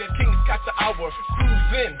Lord, King of Kings, got the hour.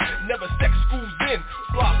 Cruise in, never sex schools in.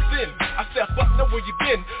 Blocks in, I step up, no where you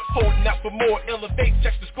been. Holding out for more, elevate,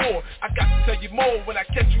 check the score. I got to tell you more when I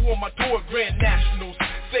catch you on my tour. Grand Nationals,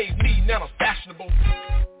 save me, now I'm fashionable.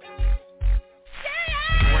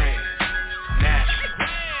 Grand National,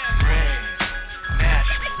 Grand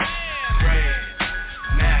National, Grand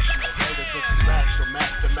National. Haters international,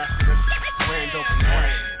 master, grand open,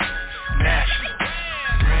 Grand National,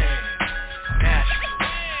 Grand National,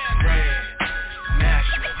 Grand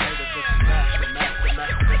National. Haters international,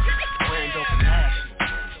 master, grand open, national.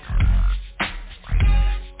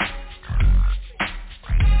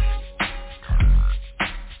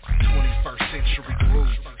 21st century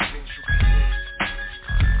groove.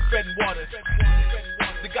 Bread and water,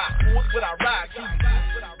 the gospel, what I ride to.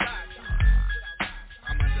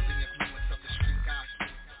 I'm under the influence of the street gospel.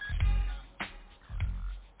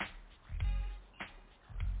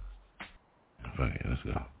 Fuck it, let's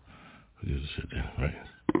go. We'll get this shit then, right?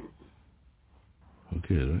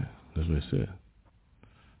 Okay, right? That's what I said.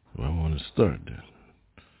 So I want to start then.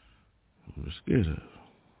 We're scared of.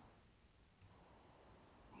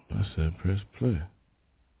 I said press play.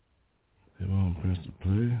 They won't press the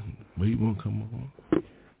play. Wait won't come on.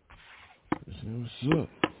 Let's see what's up.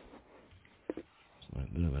 It's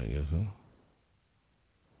like that, I guess, huh?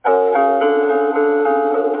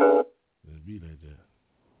 Let's be like that.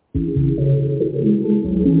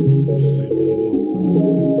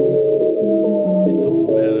 It's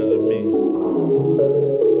better than me.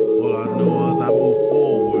 All I know is I move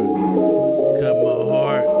forward. Cut my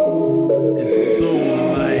heart. It's so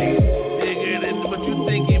like bigger than what you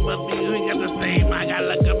think it must be. You ain't got the same. I got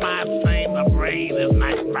look at my same. My brain is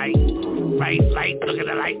nice, right? Light, look at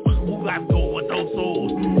the light. Who got go with those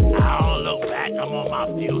souls? I don't look back. I'm on my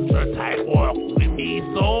future type walk with me.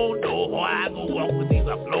 So no, or I go walk with these.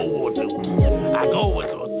 I flow with you. I go with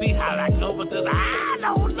those. See how I go with this. I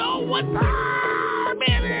don't know what time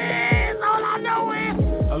it is. All I know is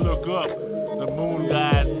I look up. The moon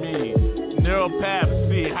guides me. Narrow path.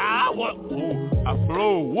 See how I walk. Ooh, I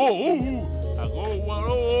flow. Whoa. Ooh. I go,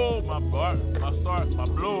 whoa, my bar, my start, my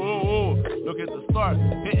blow, look at the start,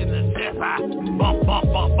 hitting the chest, I bump,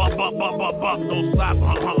 don't stop,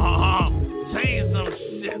 change some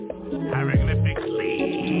shit, hieroglyphically,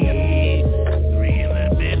 3 in the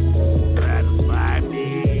bit, satisfy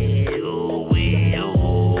me, ooh-wee,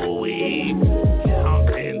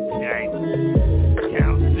 counting tight,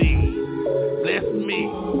 count C, bless me,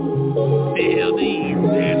 feel these,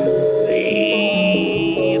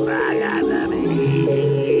 I got them.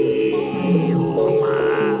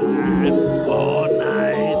 All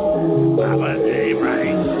night, Papa J.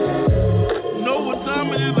 Right. Know what time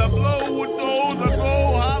it is? I blow with those. I go,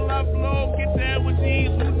 holla, blow, get down with these.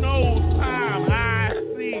 Who knows? Time I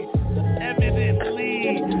see, evidently.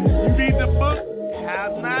 You read the book? How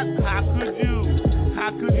not? How could you? How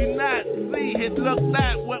could you not see? Hit look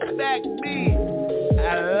back, what back me? A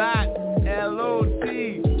lot, L-O-T.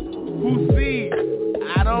 Who see?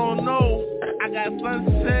 I don't know. I got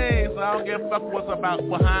sunshine, so I don't give a fuck what's about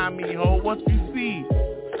behind me, ho. What you see?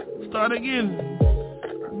 Start again.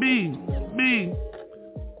 B.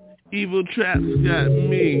 Evil traps got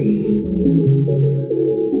me.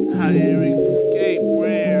 How you escape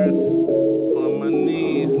prayers on my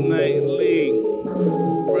knees nightly.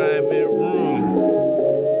 Private room.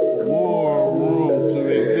 War room to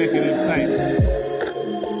executive type.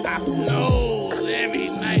 I know every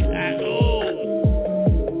night I go.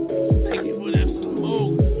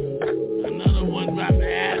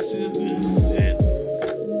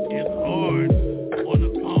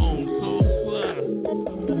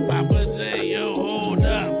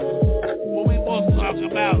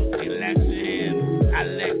 About election,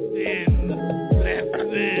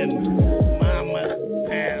 blessing, mama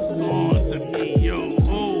passed on to me, yo,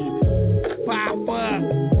 Papa,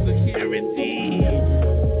 security,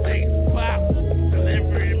 thanks Pop,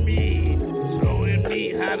 delivering me, showing me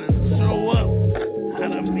how to show up, how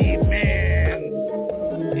to be man,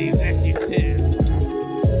 executive,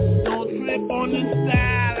 don't trip on the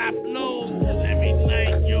style I flow, every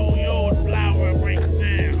night, yo, flower breaks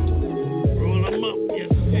down.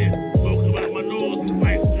 Spoke about my nose,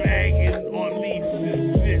 like dragging on me,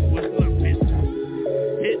 shit, what's up, bitch?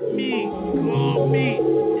 Hit me, call me,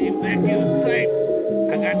 executive type.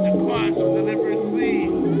 I got the car, so deliver seed.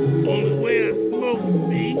 Only way I smoke,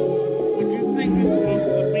 me. What you think it's supposed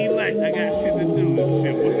to be like? I got shit to do and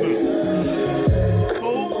shit, what's up?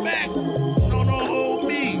 Hold back, no, hold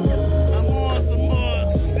me. I'm on some more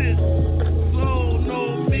shit. Soul know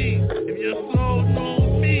me. If your soul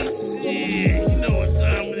know me, yeah, you know what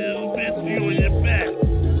time it is, bitch, you on your back.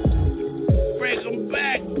 Break them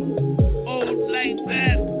back, old like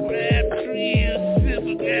that, grab tree and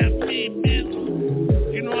sizzle, got me, bitch.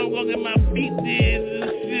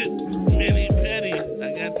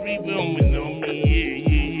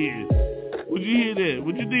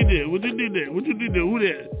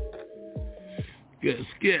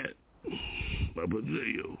 Scat. Papa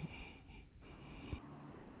J.O.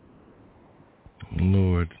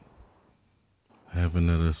 Lord, have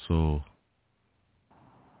another soul.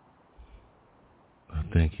 I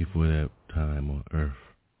thank you for that time on earth,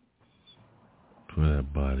 for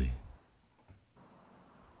that body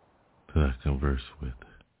that I converse with.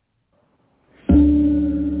 Thank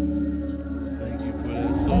you for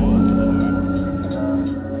that soul, Lord.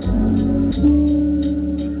 The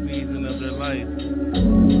season of their life, the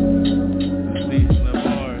season of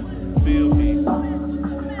ours. Feel me.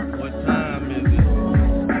 What time is it?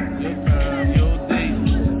 Your time, your date.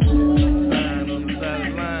 Sign on the side of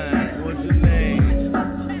the line. What's your name?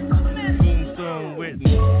 Tombstone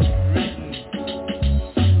written.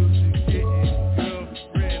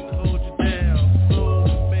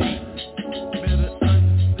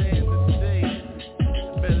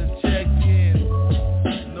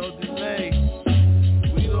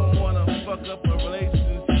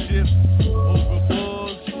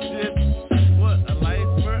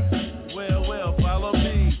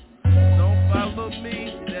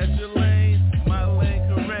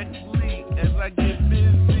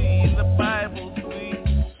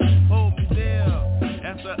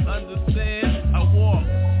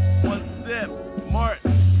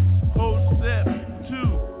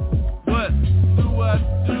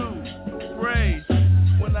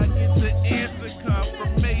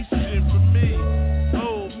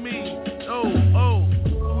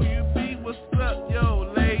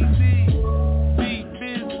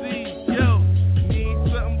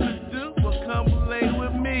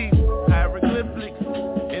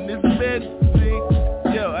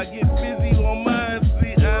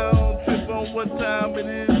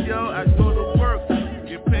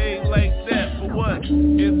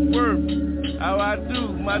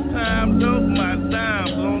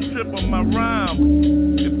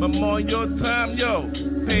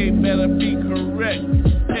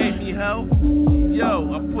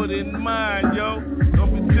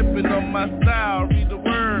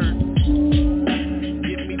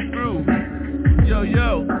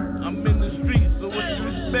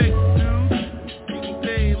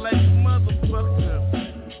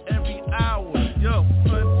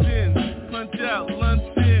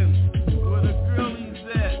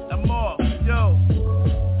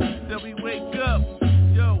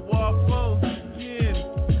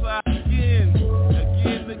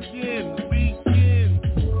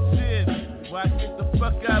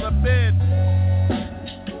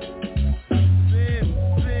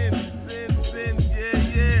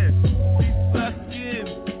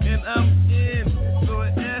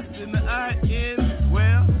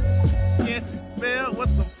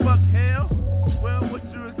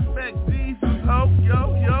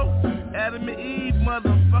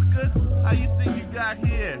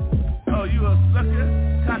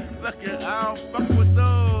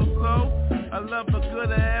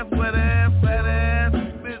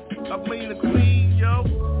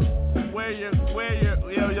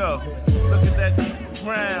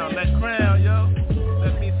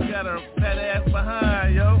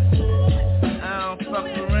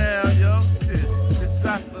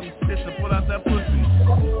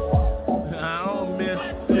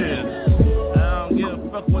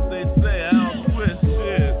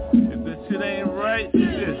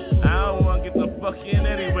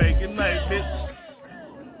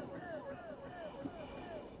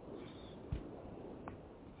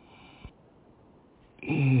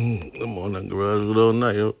 I'm on that garage with all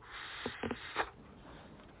night, yo.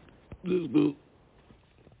 This dude.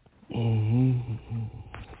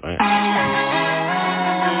 Fine. Yeah.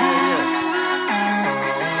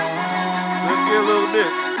 Let's get a little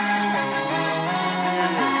bit.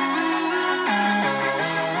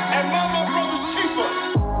 And Mama Brother's cheaper.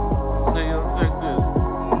 Hey, yo, check this.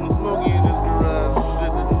 I'm smoking in this garage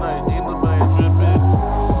shit tonight. Ain't nobody tripping.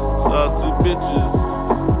 Saw two bitches.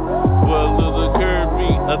 For a little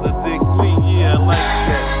curvy, other dick clean. Yeah, I like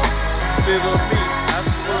that. Sit on me. I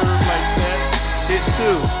swerve like that. Hit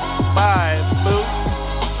two. Bye, boo.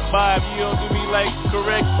 Bye if you don't do me like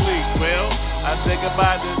correctly. Well, I say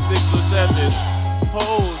goodbye to 6 or 7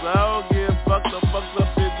 hoes. I don't give fucked up in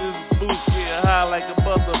this booth. Get high like a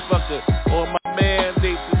motherfucker. On my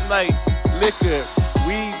mandate tonight. Liquor,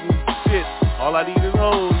 weed and shit. All I need is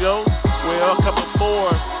hoes, yo. Well, a couple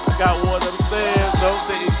more. I got one upstairs. Don't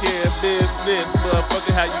taking care of business.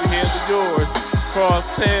 Motherfucker, how you handle yours. Cross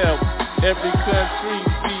tab. Every country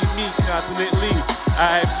see me continentally.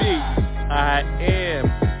 I am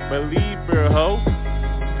believer, ho.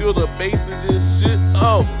 Feel the bass in this shit.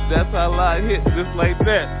 Oh, that's how I hit just like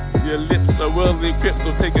that. Your lips are well equipped,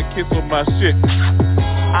 so take a kiss on my shit.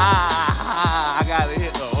 I gotta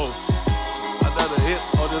hit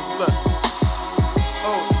this luck.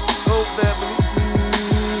 Oh, family.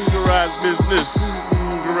 Garage business.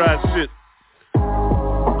 Garage shit.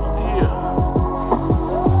 Yeah.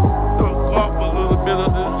 Don't talk a little bit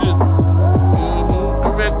of this shit.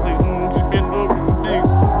 Correctly. She been over the thing.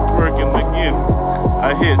 Working again.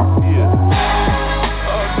 I hit. Yeah.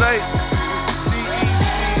 All night.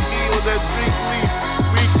 C-E-C-E on that drink leaf.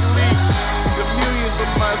 Weekly. The millions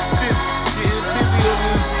of my shit. Getting busy on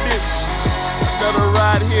this bitch. Another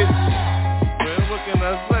ride hit. Well, what can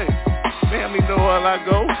I say? Family know how I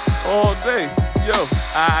go all day. Yo,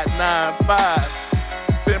 I-95.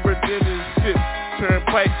 Pemberton is shit.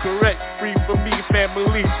 Turnpike correct. Free for me,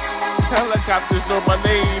 family. Helicopters know my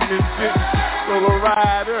name and shit. Solo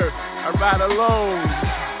rider. I ride alone.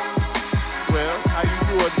 Well, how you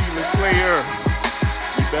do a demon slayer?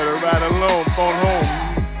 You better ride alone. Phone home.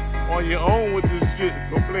 On your own with this shit.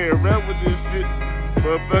 Don't play around with this shit.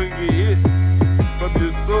 Motherfucker get hit from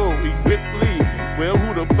this soul. He quickly. Well,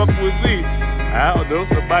 who the fuck was he? I don't know.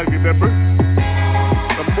 Somebody remember?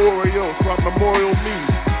 Memorial. From Memorial Me.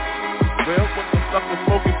 Well, what the fuck is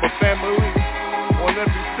smoking for family? On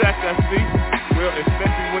every track I see. Well,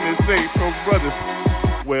 especially when they say pro brothers.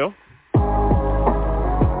 Well,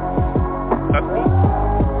 that's cool.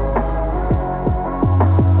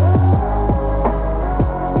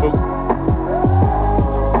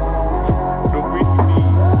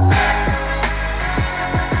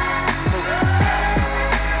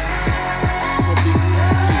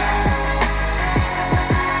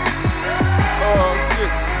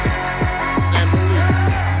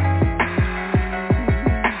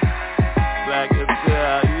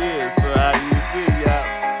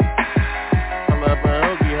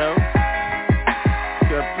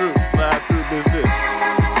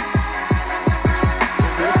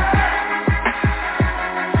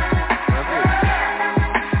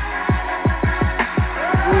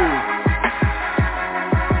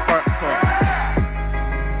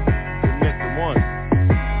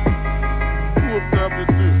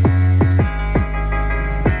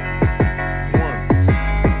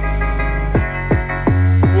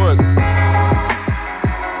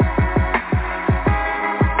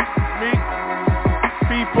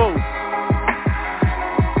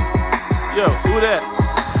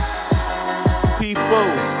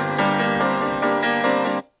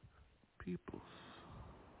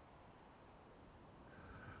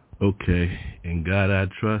 Okay, in God I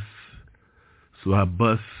trust, so I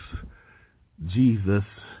bust Jesus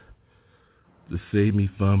to save me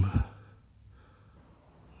from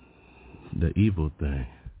the evil thing.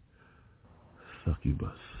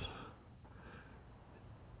 Succubus.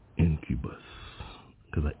 Incubus.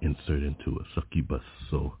 Because I insert into a succubus.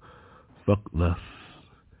 So, fuck lust.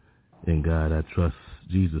 In God I trust.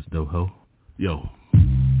 Jesus, though, ho. Yo.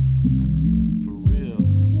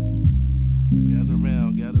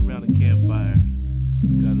 Gather around the campfire.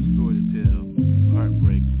 Got a story to tell.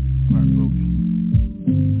 Heartbreak. Heartbroken.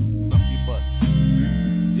 Succubus.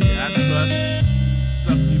 Yeah, I trust.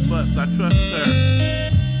 Succubus. I trust her.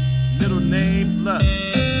 Middle name, Lust.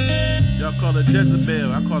 Y'all call her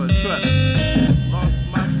Jezebel. I call her Trust. Lost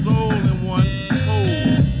my soul in one hole.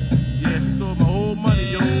 Yeah, she stole my whole money,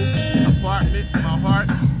 yo. Apartment, my heart,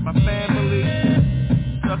 my family.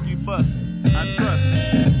 Succubus. I trust.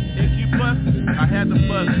 Incubus. I had to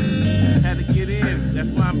bust, had to get in, that's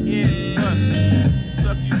why I'm in, bust.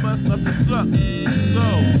 Succubus, love to suck. So,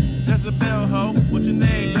 Jezebel, ho, what's your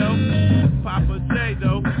name, yo? Papa J,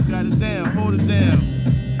 though, got it down, hold it down.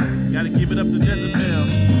 Gotta give it up to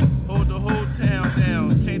Jezebel, hold the whole town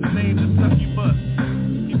down, change the name to Succubus.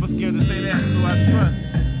 People scared to say that, so I trust.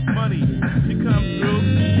 Money, she comes through,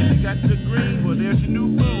 if you got your green, well, there's your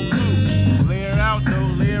new boo, too. Lay her out,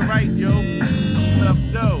 though, lay her right, yo. Love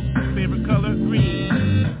dough. Favorite color, green.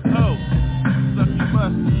 Oh,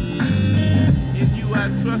 succubus. In you I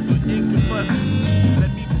trust with incubus.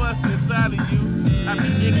 Let me bust inside of you. I be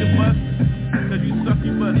incubus. Cause you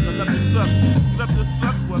succubus. I love to suck. You love to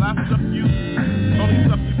suck? Well, I suck you. Only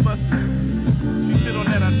succubus. She sit on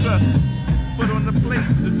that I trust. Put on the plate.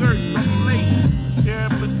 Dessert. Don't be late.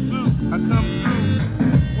 Hair pursuit. I come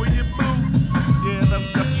through. Where you boo? Yeah, I love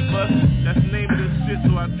succubus. That's the name of this shit,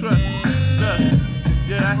 so I trust. Dust.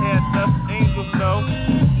 Yeah, I had dust, angels though.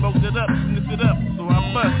 Smoked it up, sniffed it up, so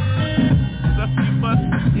I bust. Succubus,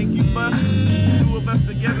 incubus. Two of us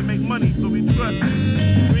together make money, so we trust.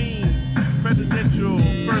 Green, presidential,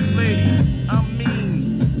 first lady. I'm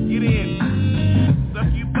mean, get in.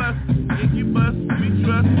 Succubus, incubus, we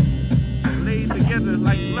trust. Laid together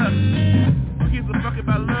like lust. Who gives a fuck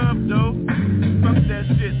about love though? Fuck that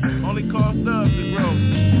shit, only cause love to grow.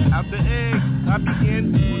 Out the egg, I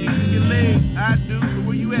begin. Who needs to get laid? I do.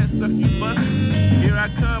 Where you you at, succubus? Here I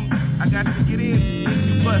come, I got to get in,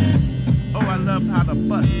 incubus. Oh, I love how to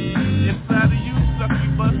bust. Inside of you,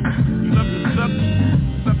 succubus. You love to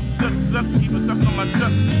suck, even suck on my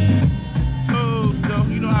chuck. Oh, so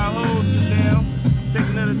you know how hoes get down. Take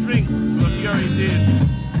another drink, well, she already did.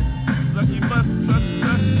 Succubus,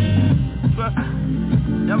 trust.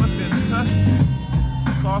 Elephant tusk.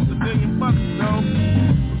 Cost $1 million, though.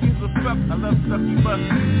 Who gives a fuck? I love succubus.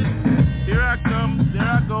 Here I come, there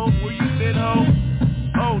I go. Where you been, ho?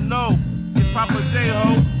 Oh no, it's Papa J,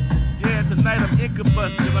 ho. Yeah, tonight I'm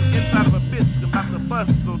incubus, cause I'm inside of a bitch, I'm about to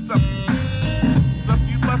bust, so suck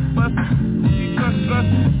you bust, she trust,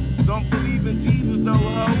 don't believe in Jesus though,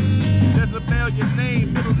 ho. Jezebel, your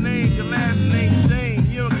name, middle name, your last name, Shane,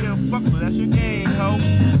 you don't give a fuck, so that's your game, ho.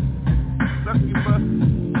 Suck you bust,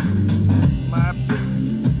 my bitch,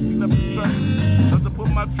 you love to trust, love to put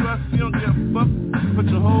my trust, you don't give a fuck, put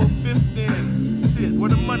your whole fist in, shit, where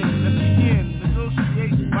the money, let's begin,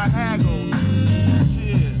 negotiate by haggle.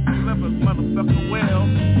 A motherfucker well.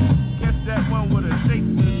 Catch that one with a shake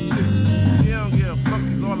with shit. You don't give a fuck,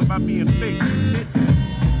 it's all about being fake. Bitch.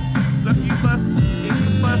 Succubus,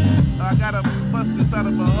 incubus. I got a bust inside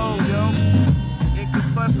of a hole, yo.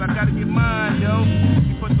 Incubus, I gotta get mine, yo.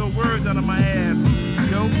 You put some words under my ass,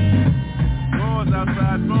 yo. Drawers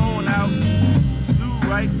outside, thrown out. Do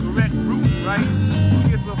right, correct, root right. Who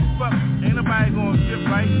gives a fuck? Ain't nobody gonna strip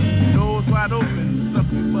right. Doors wide open,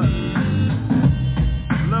 succubus.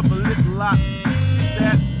 Love a little lot.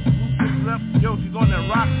 That who up? Yo, she's on that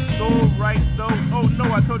rock. So right, so oh no,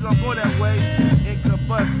 I told you I'm going that way.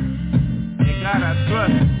 Incubus. And God I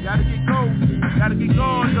trust. Gotta get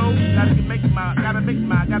going, yo. Gotta make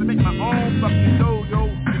my own fucking dough, yo.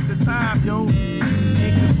 It's the time, yo.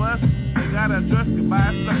 Incubus. And God I trust.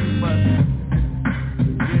 Goodbye, succubus.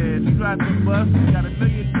 Yeah, she drives the bus. Got $1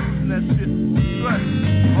 million dudes in that shit. Trust.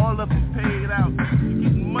 All of them paid out. You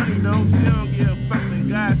getting money though. She don't give a fuck.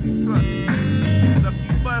 God you trust.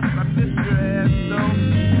 Succubus, I miss your ass though.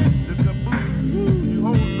 The caboose, woo, you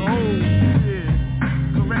hold the whole shit.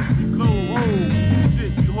 Correct, you close whole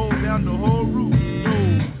shit. You hold down the whole roof, yo.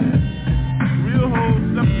 Real whole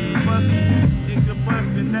succubus,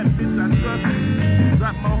 incubus, and that bitch I trust.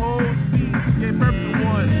 Drop my whole seat, gave birth to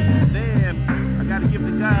one. Damn, I gotta give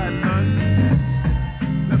the God, son.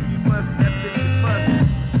 Succubus, that bitch is bust.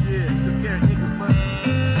 Yeah, took care of incubus.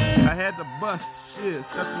 I had to bust. Yeah,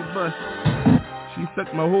 succubus. She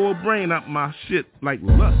sucked my whole brain out my shit like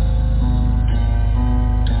lust.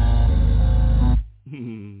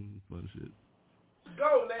 Fun shit.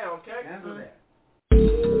 Go now, okay? Handle that.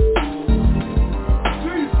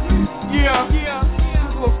 Yeah.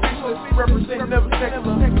 This little faceless representing never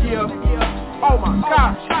secular. Yeah. Oh my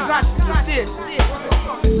gosh, you got this.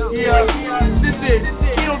 Yeah. This is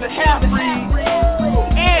Kill the Half-Breed.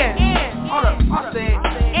 And, hold up, I said,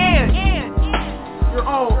 and your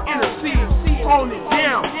own inner city, holding it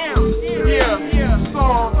down. Yeah,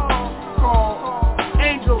 song called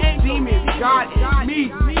Angel, Demons, God, and Me.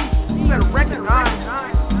 You better recognize,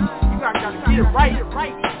 you gotta get it right.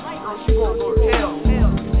 Or she gonna go to hell.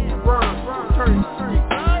 Burn, turn it.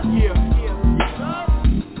 Yeah.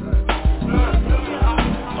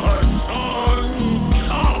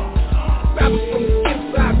 Battle from the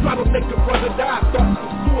inside, try to make a brother die. Thoughts of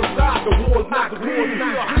suicide, the war's not.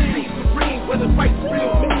 I see supreme, but the fight's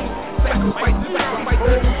real mean. Sacrifice, hold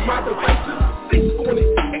my devices. Think on it,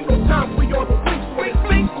 ain't no time for y'all to think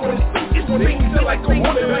on it. It's things that like a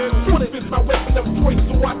hornet, like a sword. It's my weapon of choice,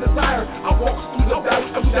 so I desire. I walk through the valley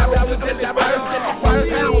of shadows and deadly fire. I fire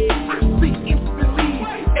down, I see instantly.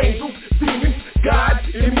 Angels, demons, God,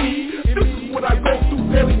 and me. This is what I go through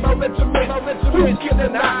daily, my regiment. Who's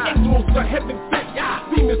getting out? Angels are heaven sent.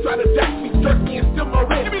 Demons try to jack me, jerk me, and steal my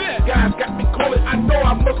rent. God's got me calling, I know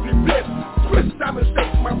I must repent. Twist, diamond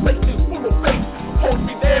shake, my plate is full of faith. Hold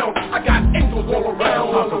me down, I got angels all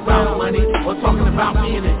around. Talk about money, or talking about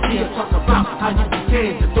being a G. Talk about how you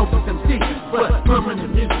became the dopest MC. But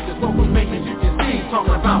permanent music is what we make, as you can see.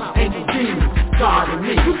 Talking about angel, demons, God, and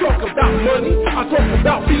me. You talk about money, I talk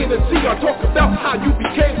about being a G. I talk about how you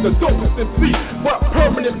became the dopest MC. But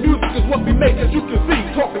permanent music is what we make, as you can see.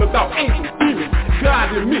 Talking about angels, demons,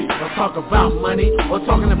 God, and me. Or talk about money, or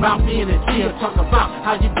talking about being a G. Or talk about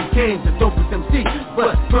how you became the dopest MC.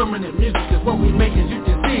 But permanent music is what we make, as you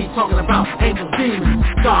can see. Talking about angel, demons,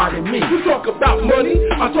 God, and me. You talk about money,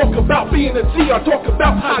 I talk about being a G. I talk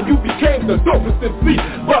about how you became the dopest MC.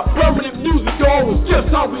 But permanent music, y'all, was just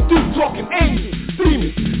how we do. Talking angels,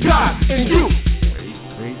 demons, God, and you.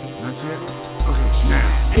 Wait, not yet? Okay,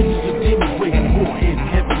 now. Angels and demons waiting war in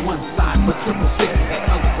heaven, one side for 666, the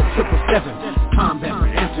other for 777. Combat for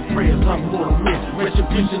answered prayers of mortal men,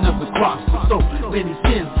 retribution of the cross for so many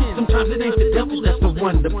sins. Sometimes it ain't the devil that's the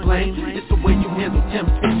one to blame. It's the way you handle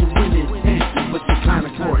temptation when it ain't but your kind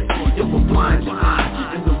of glory. It will blind your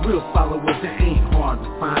eyes, and the real followers, it ain't hard to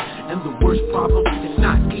find. And the worst problem is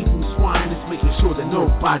not eating swine, it's making sure that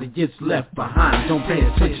nobody gets left behind. Don't pay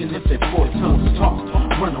attention if they four tongues talk.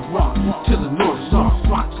 Run a walk to the north star,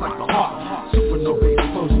 watch like a hawk. Supernova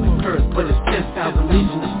explosion occurs, but it's 10,000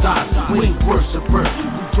 legion of stars. Wing worshippers,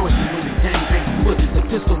 rejoicing when the gang put the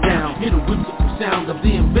pistol down. Hear the whimsical sound of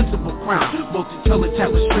the invincible crown. Multicolored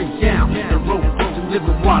tapestry down, and road frozen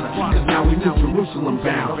living water. Cause now we new Jerusalem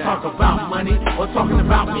bound. Don't talk about money, or talking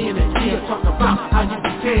about being a G, or talk about how you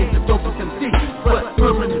became the dopest MC. But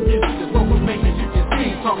permanent music is what we make, as you can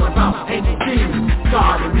see. Talking about angel demons,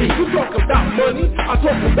 God and me. You talk about money, I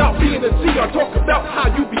talk about being a G. I talk about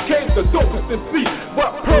how you became the dopest MC.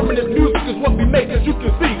 But permanent music is what we make, as you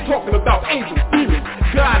can see. Talking about angels, demons,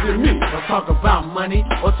 God and me. Or talk about money,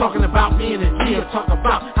 or talking about being a G, or talk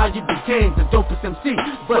about how you became the dopest MC.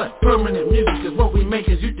 But permanent music is what we make,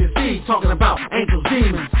 as you can see. Talking about angels,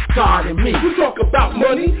 demons, God and me. You talk about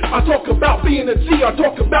money, I talk about being a G. I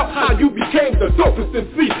talk about how you became the dopest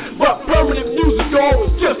MC. But permanent music, y'all,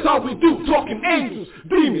 is just how we do. Talking angels,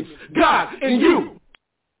 demons, God and you.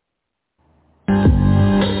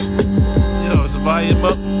 Yo, is the volume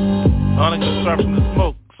up? I only gonna start from the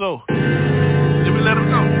smoke. So, did we let him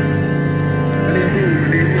know?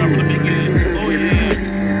 Start from the beginning. Oh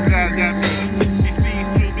yeah, God got me. He sees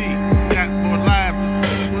through me. Got more lives.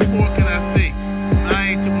 What more can I say?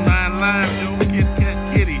 9 to 9 lives, yo. Kit Kat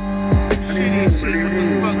Kitty. Shitty shit. What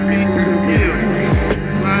the fuck, me? Yeah.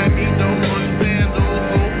 Rhyme me, don't understand those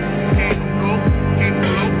hoes. Came from low, came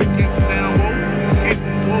from low, came from down low, came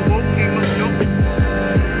from whoa, came up yo.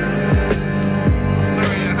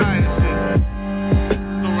 Very high and shit.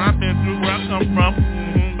 So I've been through where I come from.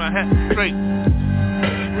 My hat straight.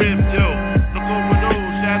 Rim, yo. Look over those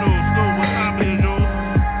shadows. Know what time it is, yo.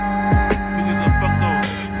 Niggas done fuck those.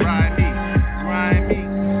 Ride me.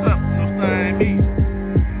 What's up? No sign me.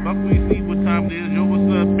 Fuck we see what time it is, yo. What's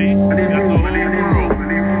up, B? Got the whole world.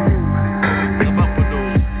 Come up with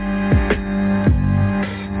those.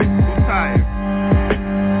 Who's tired?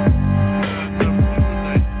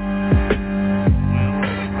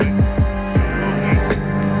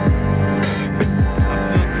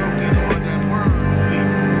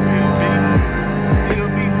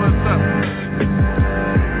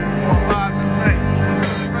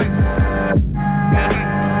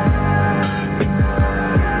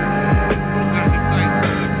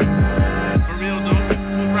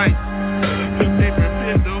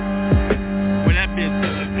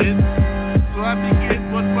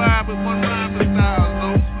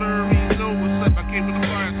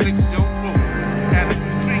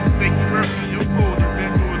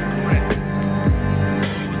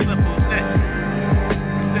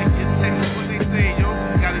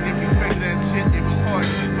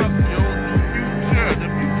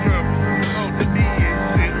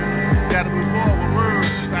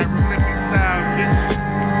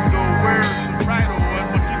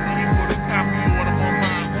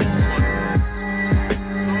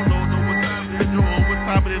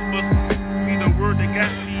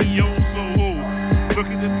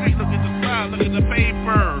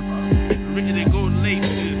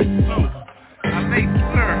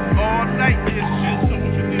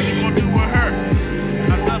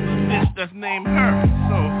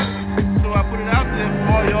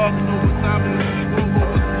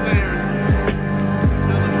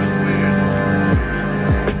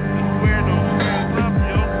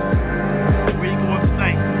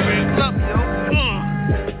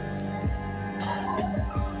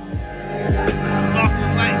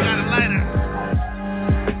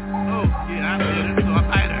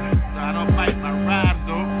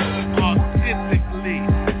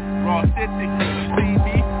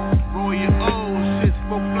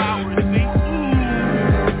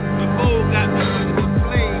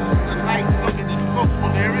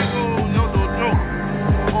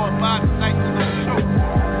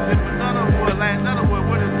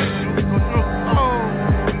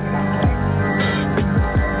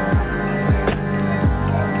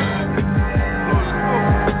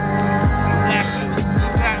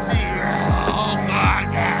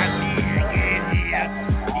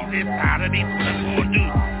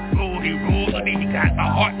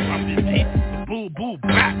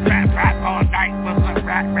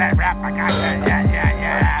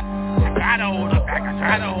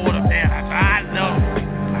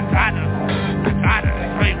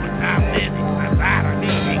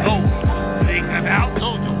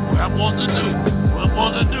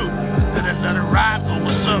 let it ride. So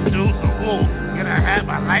what's up, dude? So, whoa, can I have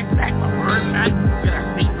my life back, my word back? Can I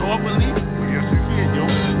speak normally? Well, yes, you can, yo.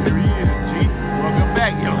 Here he is, G. Welcome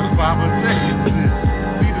back, yo. That's Papa J.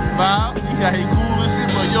 See the smile? See how he cool and shit?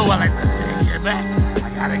 But, yo, I like to get back. I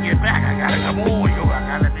gotta get back. I gotta come on, yo. I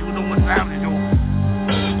gotta do what time it is, yo.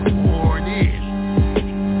 War it is.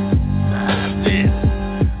 Time this.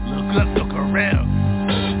 Look up, look around.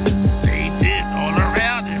 Say this all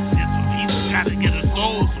around him. Shit, so he's gotta get a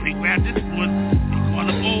soul. So he grabbed this one. He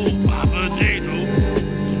gonna fold Papa J, though.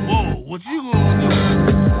 Whoa, what you gonna do?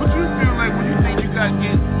 What you feel like when you think you gotta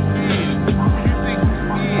get in? When you think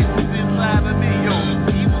who's inside of me? Yo,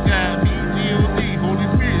 evil guy, me, G.O.D., Holy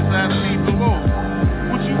Spirit inside of me, below.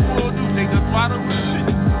 What you gonna do? Take a bottle with it?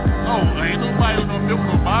 Oh, ain't nobody on no milk,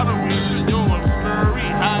 no bottle with it. Yo, I'm slurry.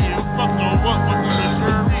 High as fuck, no what? What's in the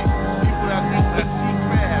slurry? People that think that sea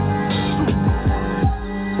crab.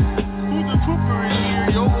 Who's the trooper in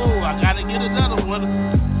here, yo? Oh, I gotta get another one.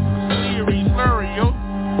 Slurry, yo.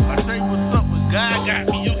 I tell you what's up, when God got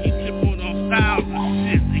me, yo, he tripping on styles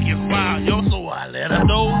and shit. It gets wild, yo, so I let her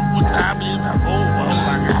know what time it is. I go,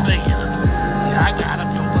 I can say it. Yeah, I got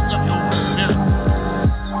him, yo, what's up, yo, what's the minute?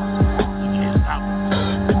 You can't stop it.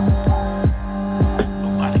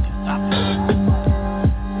 Nobody can stop it.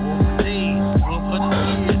 All the days, bro, for the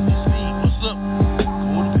kids, you see, what's up?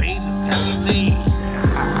 All the pages got me laid.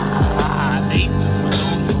 Nathan, what's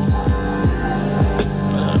on, yo?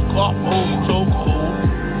 Cough, chokehold.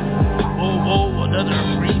 Oh, another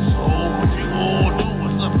free soul. What you gonna do?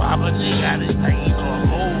 What's up, Papa J? Got his thing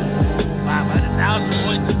on gold. 500,000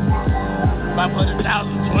 points.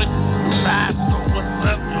 500,000 points. Five, so what's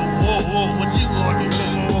up, yo? Whoa, what you gonna do?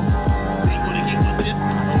 Whoa. They gonna get with this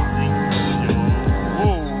whole thing. Yo,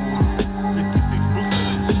 whoa. 56 books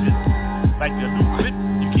and shit. Like a new clip,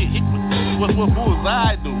 you get hit with this. What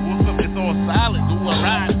bullseye do? What's up? It's on silent. Do a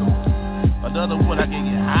ride, though. Another one I can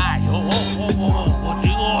get high. Oh, what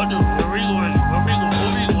you gonna do? What we gonna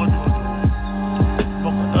do?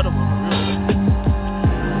 Fuck another one for real.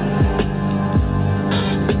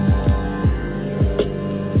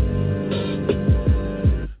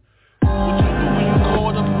 What you do when you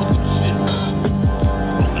called up for some shit?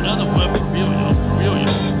 Fuck another one for real, yo. For real, yo.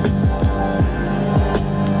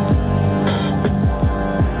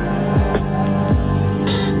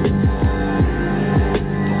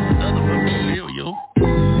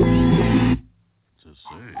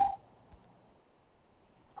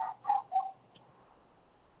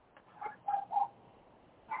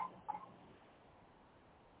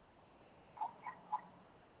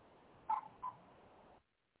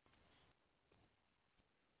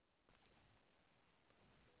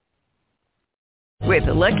 With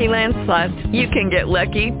the Lucky Land Slots, you can get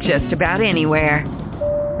lucky just about anywhere.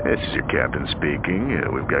 This is your captain speaking.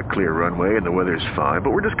 We've got clear runway and the weather's fine,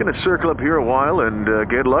 but we're just going to circle up here a while and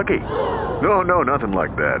get lucky. No, nothing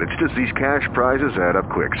like that. It's just these cash prizes add up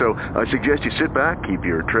quick. So I suggest you sit back, keep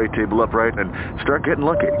your tray table upright, and start getting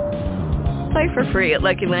lucky. Play for free at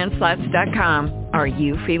LuckyLandSlots.com. Are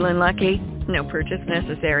you feeling lucky? No purchase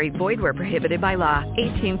necessary. Void where prohibited by law.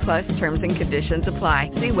 18+ terms and conditions apply.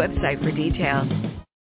 See website for details.